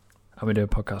boys, and we do a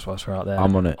podcast whilst we're out there.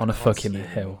 I'm on it. On a Can't fucking ski it.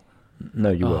 hill.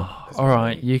 No, you will. Oh, all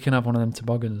right, you can have one of them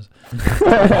toboggans.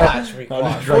 Actually, I'll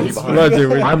just quite drag you fun.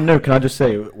 behind. I'm no. Can I just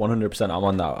say 100%? I'm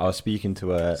on that. I was speaking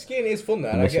to Skiing is fun though,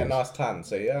 and I get a Missus. nice tan,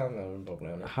 so yeah, I'm no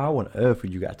problem on it. How on earth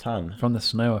would you get a tan? From the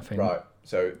snow, I think. Right,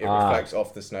 so it Ah. reflects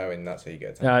off the snow, and that's how you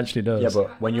get a tan. Yeah, it actually does. Yeah,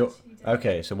 but when you're Actually do.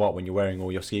 okay, so what? When you're wearing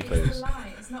all your ski It's clothes? a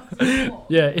lie. It's not for sport.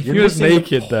 Yeah, if You're you was missing the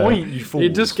naked though, point, you fool. you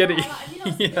just get it. Oh, like,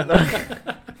 have you not seen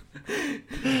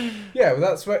Yeah, well,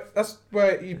 that's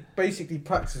where you basically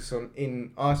practice on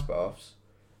in ice baths,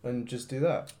 and just do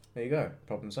that. There you go,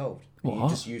 problem solved. You're What?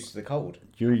 just used to the cold.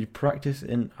 You practice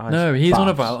in ice No, he's on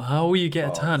baths. about how will you get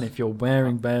a tan Baths. if you're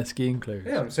wearing bare skiing clothes?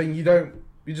 Yeah, I'm saying you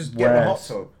just get the hot Whereas-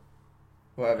 tub,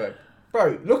 whatever.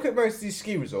 Bro, look at most of these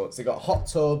ski resorts. They got hot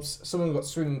tubs. Some of them got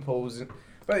swimming pools, and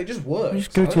but it just works. You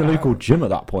just go I to don't your know local how- gym at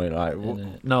that point, like.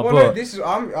 Innit? No, Well, no, but this is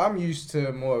I'm used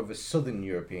to more of a southern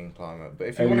European climate. But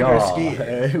if you Here want we to go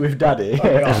are, skiing, with Daddy.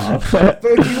 but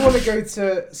if you want to go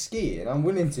to skiing, I'm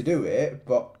willing to do it.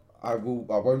 But I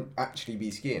won't actually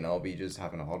be skiing. I'll be just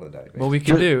having a holiday. well, we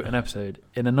can do an episode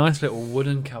in a nice little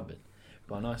wooden cabin,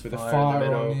 by a nice with a fire, fire in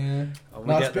the middle. on, yeah. And we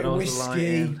Nice get bit the of nice light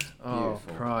whiskey. in. Oh,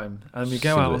 Beautiful. prime! And we go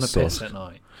Some out of on the the piss sauce. at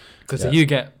night because Yeah. you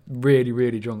get really,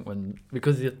 really drunk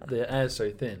because the air's so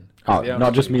thin. Oh,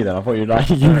 not just me then. I thought you like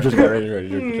you just get really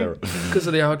drunk. Because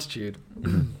of the altitude.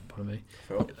 Pardon me.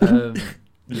 Cool.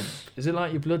 Is it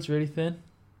like your blood's really thin?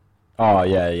 Oh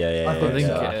yeah. I I think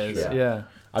yeah, it is. yeah. Yeah.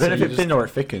 I don't know So if you it's just- thin or it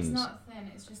It's thickens. not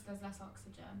thin. It's just there's less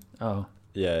oxygen. Oh.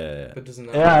 Yeah. But doesn't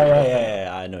that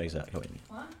Yeah. I know exactly what you mean.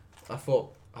 What? I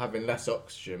thought having less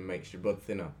oxygen makes your blood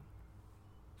thinner.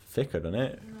 Thicker, doesn't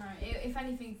it? No, if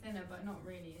anything thinner, but not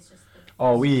really. It's just.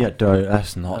 Oh,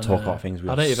 let's not I talk know. about things we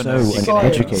I are don't even so know if you can-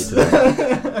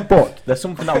 uneducated. But there's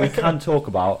something that we can talk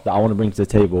about that I want to bring to the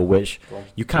table, which Go on.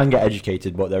 you can get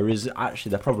educated, but there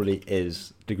probably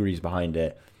is degrees behind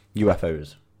it.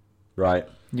 UFOs, right?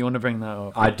 You want to bring that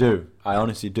up? I do. I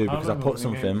honestly do because I How long put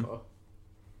have we been going something.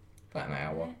 for? About an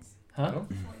hour. Minutes, Huh? No?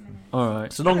 40 minutes. All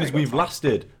right. So long Yeah, as got we've time.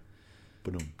 lasted.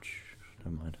 But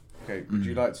never mind. Okay, would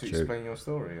you like to True. explain your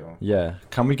story? Or? Yeah.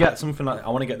 Can we get something like I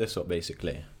want to get this up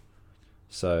basically.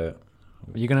 So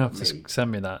You're gonna have to Me.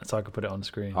 send me that so I can put it on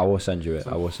screen. I will send you it.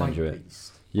 I will send you it.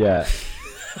 Hype-beast. Yeah.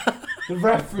 The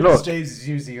reference Look. James is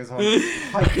using is on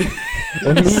hype.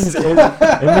 It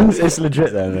means it's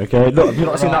legit then, okay? Look, have you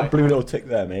not seen Right. that blue little tick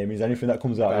there, mate? It means anything that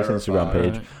comes out of this Instagram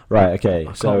Verified. page. Right, okay.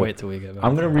 I So can't wait till we get back.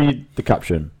 I'm going to read the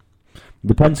caption.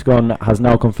 The Pentagon has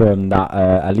now confirmed that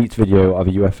a leaked video of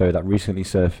a UFO that recently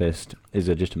surfaced is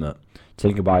legitimate.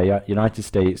 taken by a United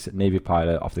States Navy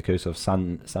pilot off the coast of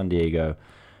San Diego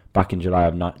back in July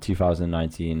of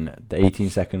 2019. The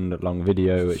 18-second long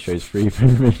video, it shows free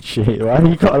movement shit. Why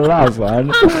you gotta laugh,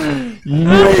 man?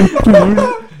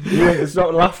 you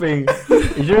stop laughing.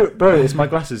 Bro, it's my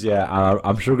glasses, yeah, and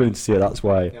I'm struggling to see it, that's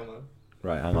why. Yeah, man.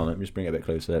 Right, hang on, let me just bring it a bit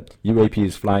closer. UAP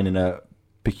is flying in a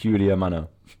peculiar manner.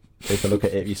 Take a look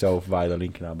at it yourself via the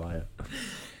link in our bio.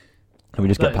 Can we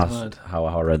just get past how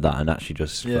I read that and actually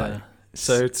just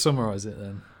So to summarise it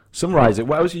then. Summarise it.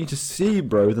 What else do you need to see,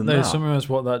 bro, than that? No, summarise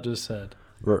what that just said.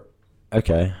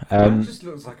 Okay. It just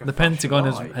looks like a The Pentagon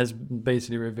has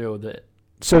basically revealed that.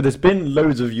 So there's been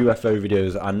loads of UFO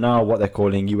videos, and now what they're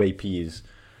calling UAPs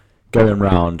going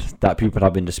round that people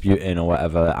have been disputing or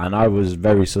whatever, and I was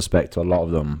very suspect to a lot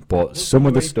of them, but What's some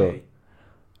of the UAP? stuff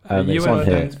it's on here.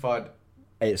 Unidentified.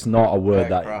 It's not a word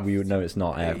that Aircraft. we would know. It's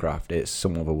not aircraft. It's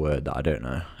some other word that I don't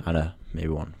know. Anna, maybe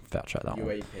one fact check that one.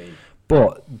 UAP.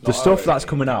 But the Not stuff that's UAP.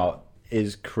 coming out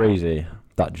is crazy.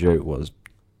 That joke was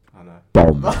I know.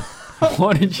 bomb.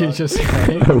 What did you just say?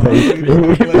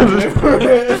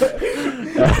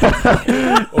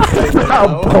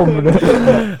 That bomb.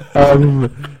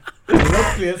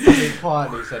 Luckily, it's something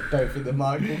quiet. He said, "Don't think the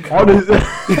mic will come." Honestly,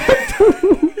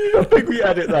 I think we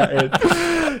edit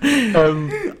that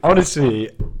in. Honestly,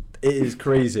 it is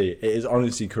crazy. It is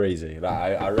honestly crazy.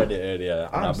 Like I read it earlier,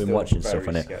 and I've been still watching stuff very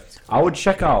on it. skeptical. I would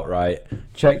check out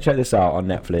check this out on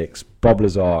Netflix. Bob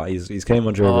Lazar, he's came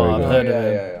on Joe Oh, Rogan. I've heard of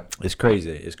him. Yeah. It's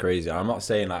crazy. It's crazy. I'm not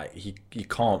saying like he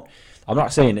can't. I'm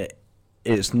not saying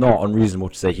it's not unreasonable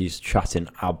to say he's chatting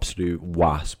absolute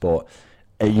was, but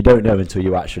you don't know until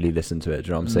you actually listen to it. Do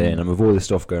you know what I'm saying? And with all this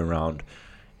stuff going around,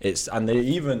 there was other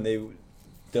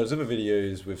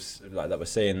videos with like that were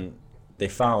saying they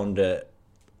found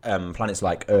planets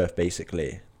like Earth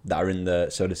basically that are in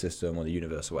the solar system or the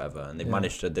universe or whatever, and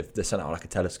they sent out like a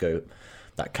telescope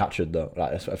that captured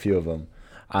a few of them,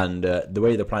 and the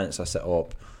way the planets are set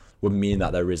up would mean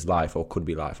that there is life or could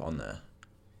be life on there.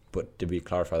 But did we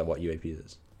clarify that what UAP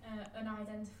is?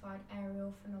 Unidentified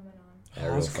aerial phenomenon.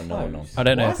 Aerial phenomenon. I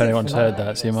don't know Why if is it anyone's heard phenomenon?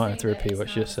 that, so you might have to Say that repeat it's what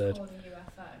you now just said. called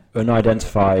a UFO.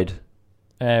 Unidentified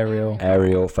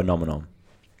Aerial phenomenon.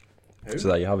 Who? So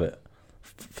there you have it.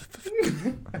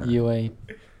 UA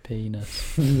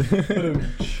penis.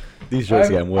 These jokes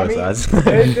are getting worse, lads.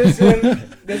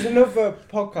 There's another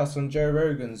podcast on Joe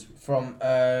Rogan's from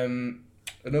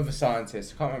another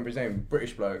scientist. I can't remember his name.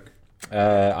 British bloke.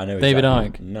 I know David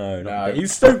exactly. Icke? No. No. You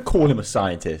don't call him a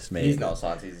scientist, mate. He's not a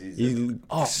scientist. He's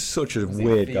such a Was he a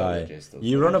weird guy. theologist or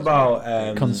You run something? about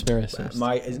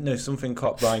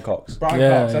Conspiracist. Brian Cox. Brian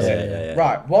Yeah, Cox. That's yeah, it. yeah.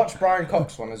 Right. Watch Brian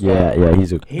Cox one as well. Yeah,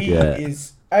 he's He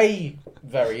is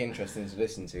very interesting to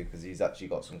listen to because he's actually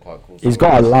got some quite cool. He's stories.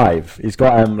 got a live. He's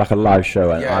got like a live show,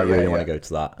 and Yeah, I really yeah, want yeah. to go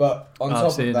to that. But on I've top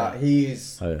of seen that, it. he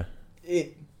is. Oh, yeah.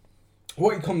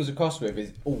 What he comes across with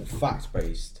is all fact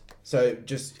based. So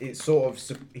it's sort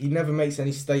of he never makes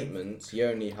any statements. He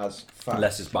only has facts.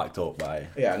 Unless it's backed up by.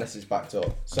 Yeah, unless it's backed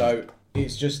up. So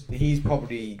it's just he's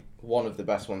probably one of the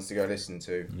best ones to go listen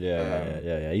to.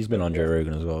 Yeah. He's been on Joe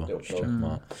Rogan as well. Little Just check plug. him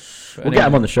out. But We'll get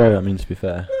him on the show. I mean, to be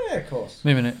fair. Yeah, of course.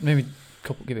 Maybe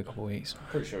give it a couple of weeks.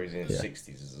 Pretty sure he's in his Yeah.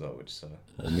 60s as well, which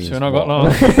It means So we're not got what? long.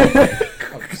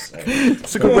 I'm just saying.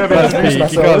 It's a good way of That's introducing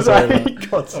peak, you can't ourselves. say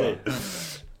God's sake.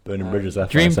 Burning bridges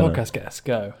left, Dream right, centre. podcast, get us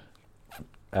go.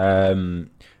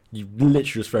 You literally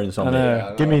just thrown this on I me. know.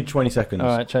 Yeah, Give me 20 seconds. All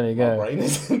right, there you My go. brain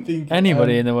isn't thinking.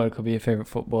 Anybody in the world could be a favourite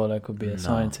footballer, could be a No.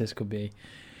 scientist, could be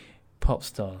pop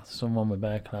star, someone with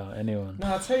bear clout, anyone. No,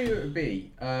 I'll tell you who it would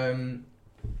be.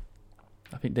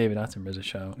 I think David Attenborough's a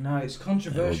shout. No, it's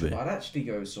controversial, be. but I'd actually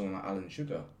go with someone like Alan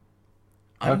Sugar.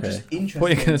 I'm Okay. just interested Thought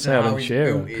you were gonna in say how Alan he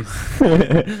Shearer.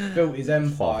 built his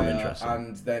Far from empire interesting.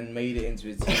 and then made it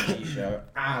into a TV show,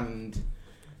 and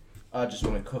I just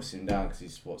want to cuss him down because he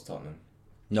supports Tottenham.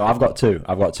 No, I've got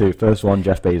two. First one,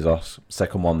 Jeff Bezos.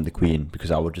 Second one, the Queen,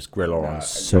 because I would just grill her No, on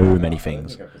so many I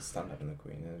things. don't think I could stand having the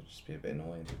Queen. It would just be a bit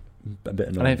annoying. A bit I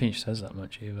annoying. don't think she says that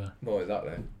much either. What is that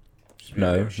then? Just be No,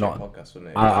 a bit of a shit not- podcast,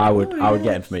 wouldn't it? I would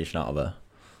get information out of her.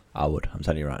 I would. I'm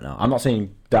telling you right now. I'm not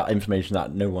saying that information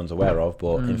that no one's aware of,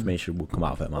 but information will come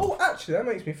out of it, man. Oh, actually, that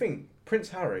makes me think. Prince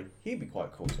Harry, he'd be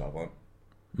quite cool to have on.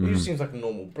 He just seems like a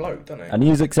normal bloke, doesn't he? And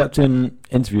he's accepting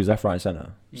interviews left, right, and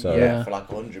centre. So yeah, for like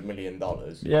 $100 million.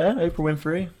 yeah, Oprah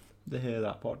Winfrey. They hear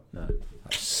that pod? No,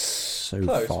 that's so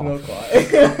Close, far. but not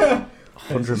quite.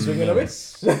 100 Swing and a million.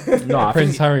 miss. No, I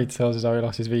Prince think Harry tells us how he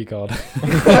lost his V card.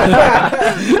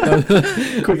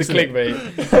 Quick clickbait.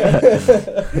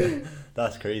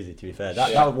 that's crazy. To be fair,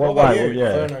 Shit. that What why? about you?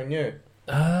 Yeah. I don't know you.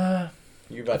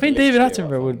 You've had I think the list David here,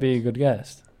 Attenborough would be a good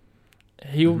guest.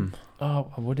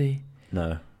 Would he?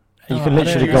 No. You Oh, can I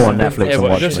literally don't go on know. Netflix Yeah, and but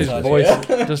watch just it. his voice,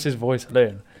 just his voice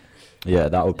alone. Yeah,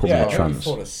 that would put me in a I make me trance.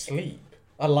 fall asleep.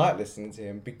 I like listening to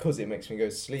him because it makes me go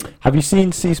to sleep. Have you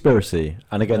seen Seaspiracy?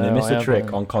 And again, they No, miss I a trick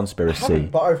haven't. on I conspiracy.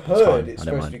 haven't, but I've It's heard fine, it's I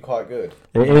don't supposed to mind. be quite good.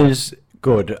 It is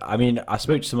good. I mean, I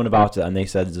spoke to someone about it, and they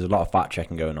said there's a lot of fact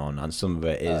checking going on, and some of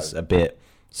it is a bit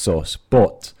sus,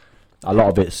 but a lot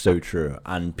of it's so true.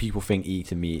 And people think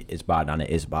eating meat is bad, and it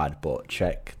is bad. But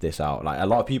check this out: like a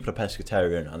lot of people are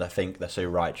pescatarian, and they think they're so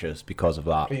righteous because of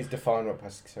that. Please define what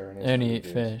pescatarian is. Only for eat the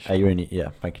fish. You only, yeah,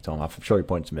 thank you, Tom. I'm sure you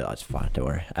pointed to me. That's fine. Don't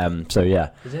worry. So yeah,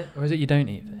 Is it, or is it you don't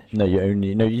eat fish? no, you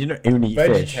don't only eat fish,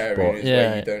 Vegetarian but is Yeah.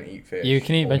 where you don't eat fish. You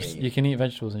can eat or meat. you can eat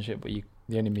vegetables and shit, but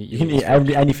the only meat you can eat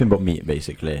eat anything but meat,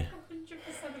 basically.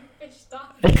 100% fish stuff.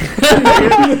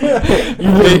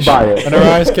 You wouldn't buy it. and a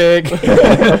rice cake.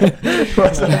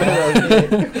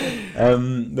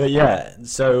 But yeah,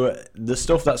 so the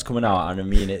stuff that's coming out, and I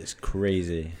mean, it's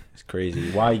crazy. It's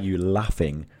crazy. Why are you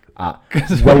laughing at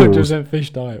Because Wales? 100%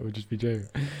 fish diet would just be joke.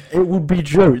 It would be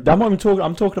Joe. That's what I'm talking.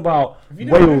 I'm talking about Have you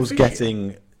never been Wales fishing?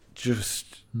 getting just.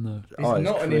 No. It's Oh, it's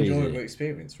not an crazy. enjoyable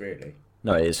experience, really.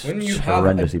 No, it's When you have a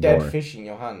horrendously dead boring. fish in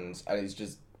your hands and it's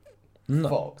just No.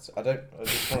 fucked, I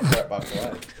just want to throw it back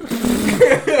away.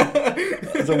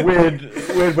 It's a weird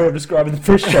way of describing the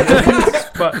fish check.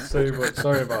 But so much.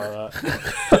 Sorry about that.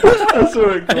 That's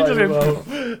what it I just cries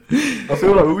about. I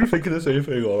feel like we're thinking the same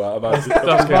thing, alright, about it. That's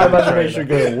My good. imagination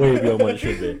going way beyond what it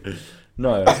should be.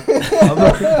 No,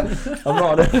 I'm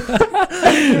not.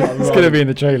 It's going to be in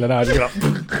the trailer now. Just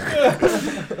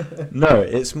like, No,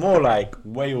 it's more like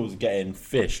whales getting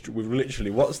fished with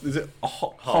literally is it a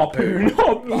harpoon?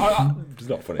 It's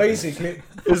not funny. Basically,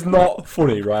 It's not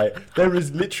funny, right? There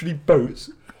is literally boats.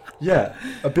 Yeah,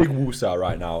 a big woosah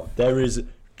right now. There is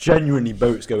genuinely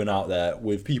boats going out there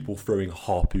with people throwing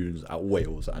harpoons at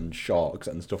whales and sharks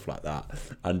and stuff like that.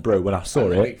 And bro, when I saw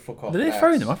and the it, big fuck off did they nets.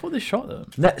 throw them? I thought they shot them.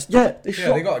 nets. Yeah, they Yeah,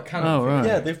 shot. they got a cannon. Oh, for right. it.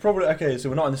 Yeah, they've probably so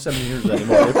we're not in the 1700s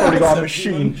anymore. They've probably got a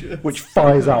machine 1700s. which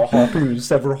fires out harpoons,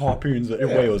 several harpoons at Yeah.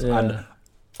 whales, Yeah. and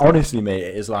honestly, mate,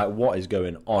 it is like, what is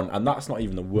going on? And that's not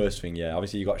even the worst thing. Yeah,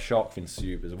 obviously you got shark fin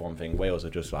soup is one thing. Whales are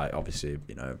just like obviously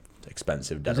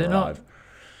expensive, dead Is it or not? alive.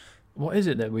 What is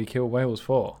it that we kill whales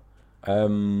for?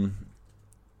 Because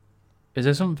Is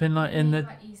there something like in the?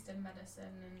 Like Eastern medicine,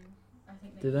 and I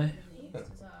think Do they they? use it in the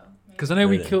East as well. Maybe. Because I know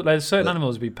we Really? kill. There's certain But-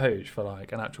 animals we poach for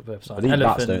like an actual purpose. I Like think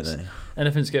bats, elephants. don't they?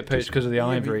 Elephants get poached because of the Yeah,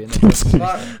 ivory. but- And the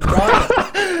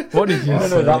Right. what did you No, say?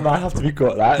 no, that might have to be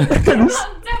cut. That. That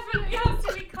definitely has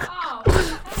to be cut out.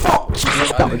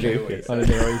 That was joking. I don't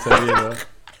know what you said either.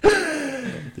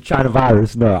 The China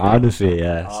virus. No, honestly,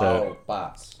 yeah. So. Oh,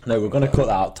 bats. No, we're going to cut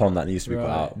that out, Tom. That needs to be cut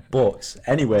Right. out. But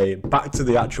anyway, back to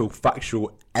the actual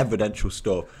factual, evidential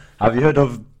stuff. Have you heard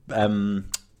of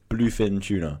bluefin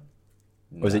tuna?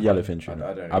 Or is it yellowfin tuna?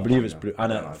 I don't I eat believe it's tuna. blue. I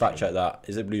don't Anna, like fact tuna. check that.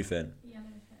 Is it bluefin?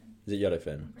 Yellowfin. Is it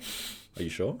yellowfin? Are you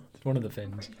sure? It's one of the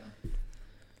fins. Pretty sure.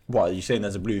 What, are you saying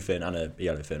there's a bluefin and a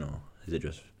yellowfin, or is it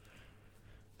just...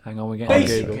 Hang on, we're getting on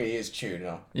Google. Basically, it's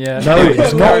tuna. Yeah. No,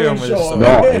 it's not. Carry on with Sure. the It's story.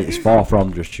 not. It's far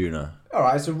from just tuna.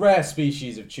 Alright, it's a rare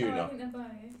species of Oh, I tuna. think they're both.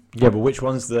 Yeah, but which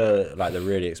one's the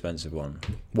really expensive one?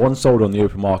 One sold on the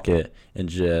open market in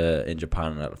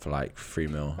Japan for like 3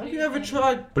 mil. Have you ever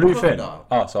tried Bluefin. crocodile?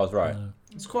 Oh, so I was right. No,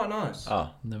 It's quite nice.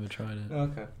 Ah. never tried it.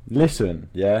 Okay. Listen,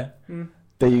 yeah. Hmm.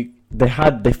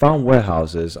 They found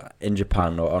warehouses in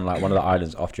Japan or on like one of the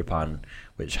islands off Japan,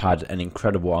 which had an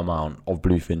incredible amount of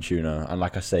bluefin tuna. And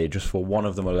like I say, just for one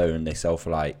of them alone, they sell for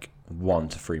like 1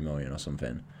 to 3 million or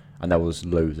something. And there was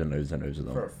loads and loads and loads of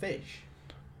them. For a fish.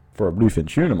 For a bluefin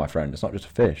tuna, my friend, it's not just a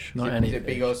fish. Not is any. it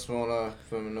big or smaller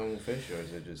from a normal fish, or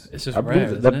is it just... It's just I rare,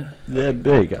 believe isn't it? They're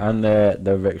big and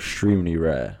they're extremely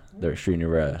rare. They're extremely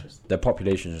rare. Interesting. Their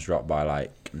population has dropped by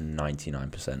like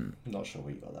 99%. Not sure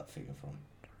where you got that figure from.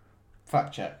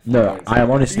 Fact check. No, I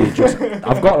am honestly just.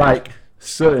 I've got like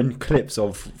certain clips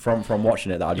from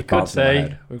watching it that I You just could bounced in my say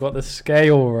head. we got the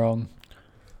scale wrong.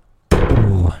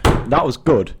 That was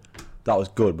good. That was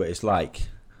good, but it's like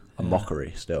a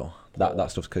mockery still.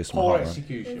 That stuff's close to my Poor heart. Man.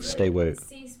 execution. Stay woke.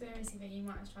 Seaspiracy thing you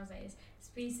might have translated.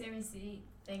 Seaspiracy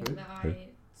thing that Who? I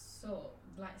saw,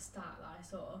 like stat that I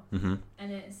saw, Mm-hmm.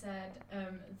 and it said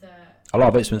that A lot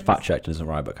of it's been fact checked and isn't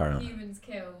right, but carry on. humans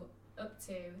kill up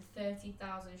to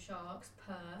 30,000 sharks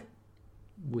per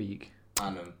Week.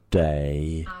 Annum.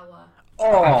 Day. hour.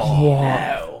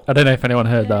 Oh, I don't know if anyone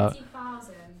heard that.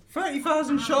 30,000.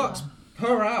 30,000 sharks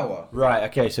per hour. right.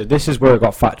 Okay, so this is where it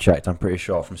got fact checked. I'm pretty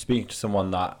sure from speaking to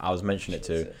someone that I was mentioning it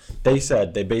to. They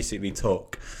said they basically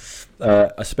took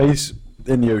a space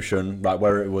in the ocean, like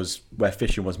where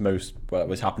fishing was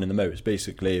was happening the most,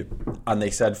 basically, and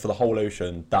they said for the whole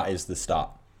ocean that is the stat.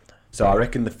 So I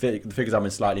reckon the figures have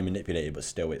been slightly manipulated, but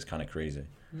still it's kind of crazy.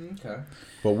 Okay.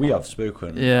 But we have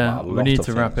spoken. Yeah, about a we lot need of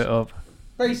to wrap things. it up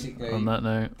Basically, on that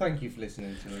note. thank you for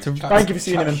listening to us. Thank you for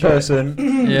seeing him in person.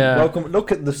 Yeah. Welcome.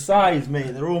 Look at the size,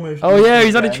 mate. They're almost. Oh yeah,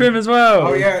 he's had a trim as well.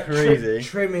 Oh yeah, crazy.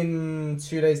 Trim in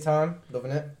 2 days' time.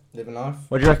 Loving it. Living life.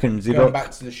 What do you reckon? Does he Going look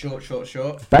back to the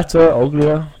short. better,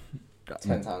 uglier?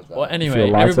 10 times better. Well, anyway, Feel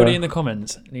lighter. everybody in the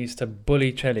comments needs to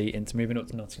bully Chelly into moving up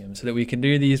to Nottingham so that we can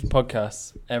do these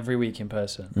podcasts every week in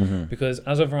person. Mm-hmm. Because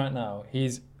as of right now,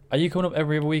 are you coming up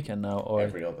every other weekend now, or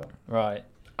Every other. right?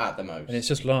 At the most. And it's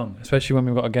just long, especially when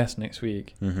we've got a guest next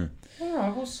week. Mm-hmm.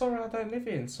 Oh, well, sorry I don't live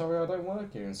here, and sorry I don't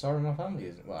work here, and sorry my family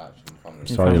isn't. Well, actually, my family.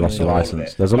 Sorry you lost your All of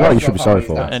license. it. There's a Most lot you of should be my sorry family's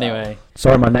for. down Anyway,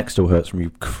 Sorry, my neck still hurts from you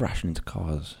crashing into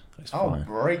cars. It's I'll fine.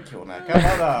 break your neck.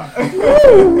 How about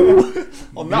that?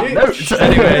 On that note.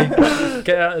 anyway,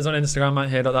 get at us on Instagram at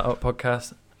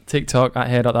here.that.podcast, TikTok at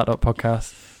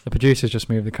here.that.podcast. The producers just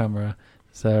moved the camera,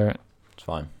 so It's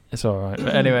fine. it's all right.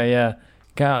 But anyway, yeah,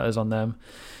 get at us on them.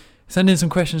 Send in some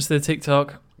questions to the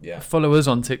TikTok. Yeah. Follow us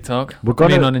on TikTok. We're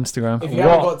gonna- on Instagram. If you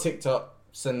haven't got TikTok,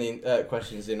 send the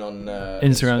questions in on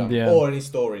Instagram, yeah. or any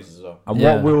stories as well. And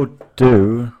Yeah. what we'll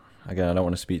do, again, I don't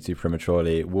want to speak too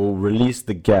prematurely, we'll release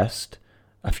the guest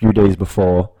a few days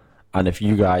before, and if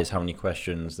you guys have any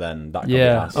questions, then that can be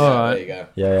Yeah. asked. All right. There you go.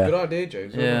 Yeah, Good yeah. idea, Joe.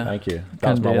 Yeah. Thank you. Can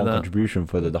That's my do one that. contribution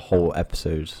for the whole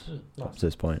episode up to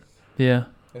this point. Yeah.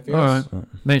 Anything All else? right.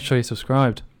 Make sure you're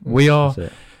subscribed. We are.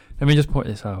 That's it. Let me just point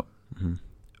this out. Mhm.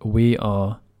 We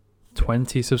are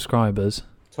 20 subscribers.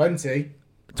 20.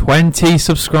 20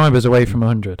 subscribers away from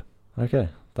 100. Okay,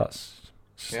 that's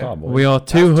start. boys. We are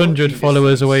 200 touching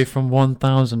followers distance. away from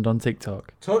 1,000 on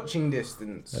TikTok. Touching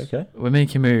distance. Okay. We're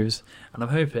making moves, and I'm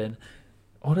hoping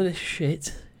all of this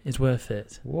shit is worth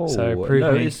it. Whoa. So prove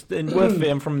no, me. it's worth it,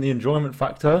 and from the enjoyment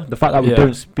factor, the fact that we Yeah.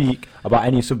 don't speak about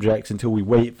any subjects until we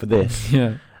wait for this.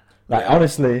 Yeah. Like,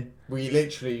 honestly, We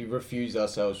literally refuse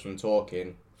ourselves from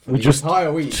talking for We the just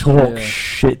entire week. talk Yeah.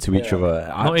 shit to each Yeah. other.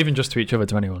 Not even just to each other,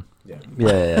 to anyone. Yeah. Yeah,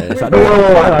 it's like, Wait, no,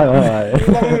 wait, alright.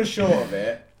 Long and short of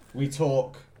it, we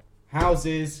talk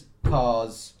houses,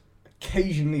 cars,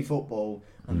 occasionally football,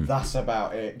 and that's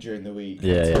about it during the week.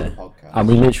 Yeah, until yeah. the podcast. And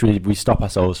we literally stop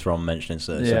ourselves from mentioning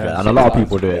certain Yeah. subjects. And a lot of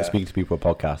people do it, Yeah. speak to people at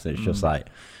podcasts, and it's just like,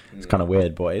 it's Mm. kind of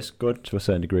weird, but it's good to a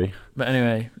certain degree. But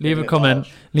anyway, leave Isn't a it comment.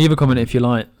 large? Leave a comment if you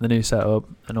like the new setup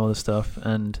and all the stuff,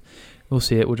 and we'll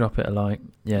see it. We'll drop it a like.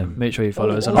 Yeah, make sure you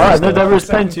follow us. Oh, on Alright, Insta. no, there is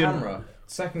second plenty of- camera.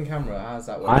 Second camera, how's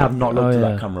that work? I have not looked Oh, at yeah.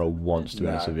 that camera once, to be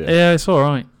honest with you. Yeah, it's all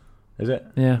right. Is it?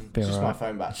 Yeah, be Just all my right.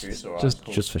 phone battery, it's alright. Just- it's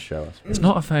cool. Just for show. It's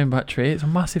not a phone battery. It's a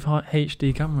massive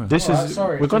HD camera. This Alright, is.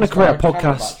 sorry, We're going to just create a my camera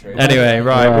podcast. battery. Anyway,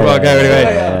 right, we've got to go anyway.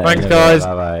 Yeah, Thanks, guys.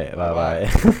 Bye bye.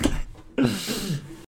 Bye bye.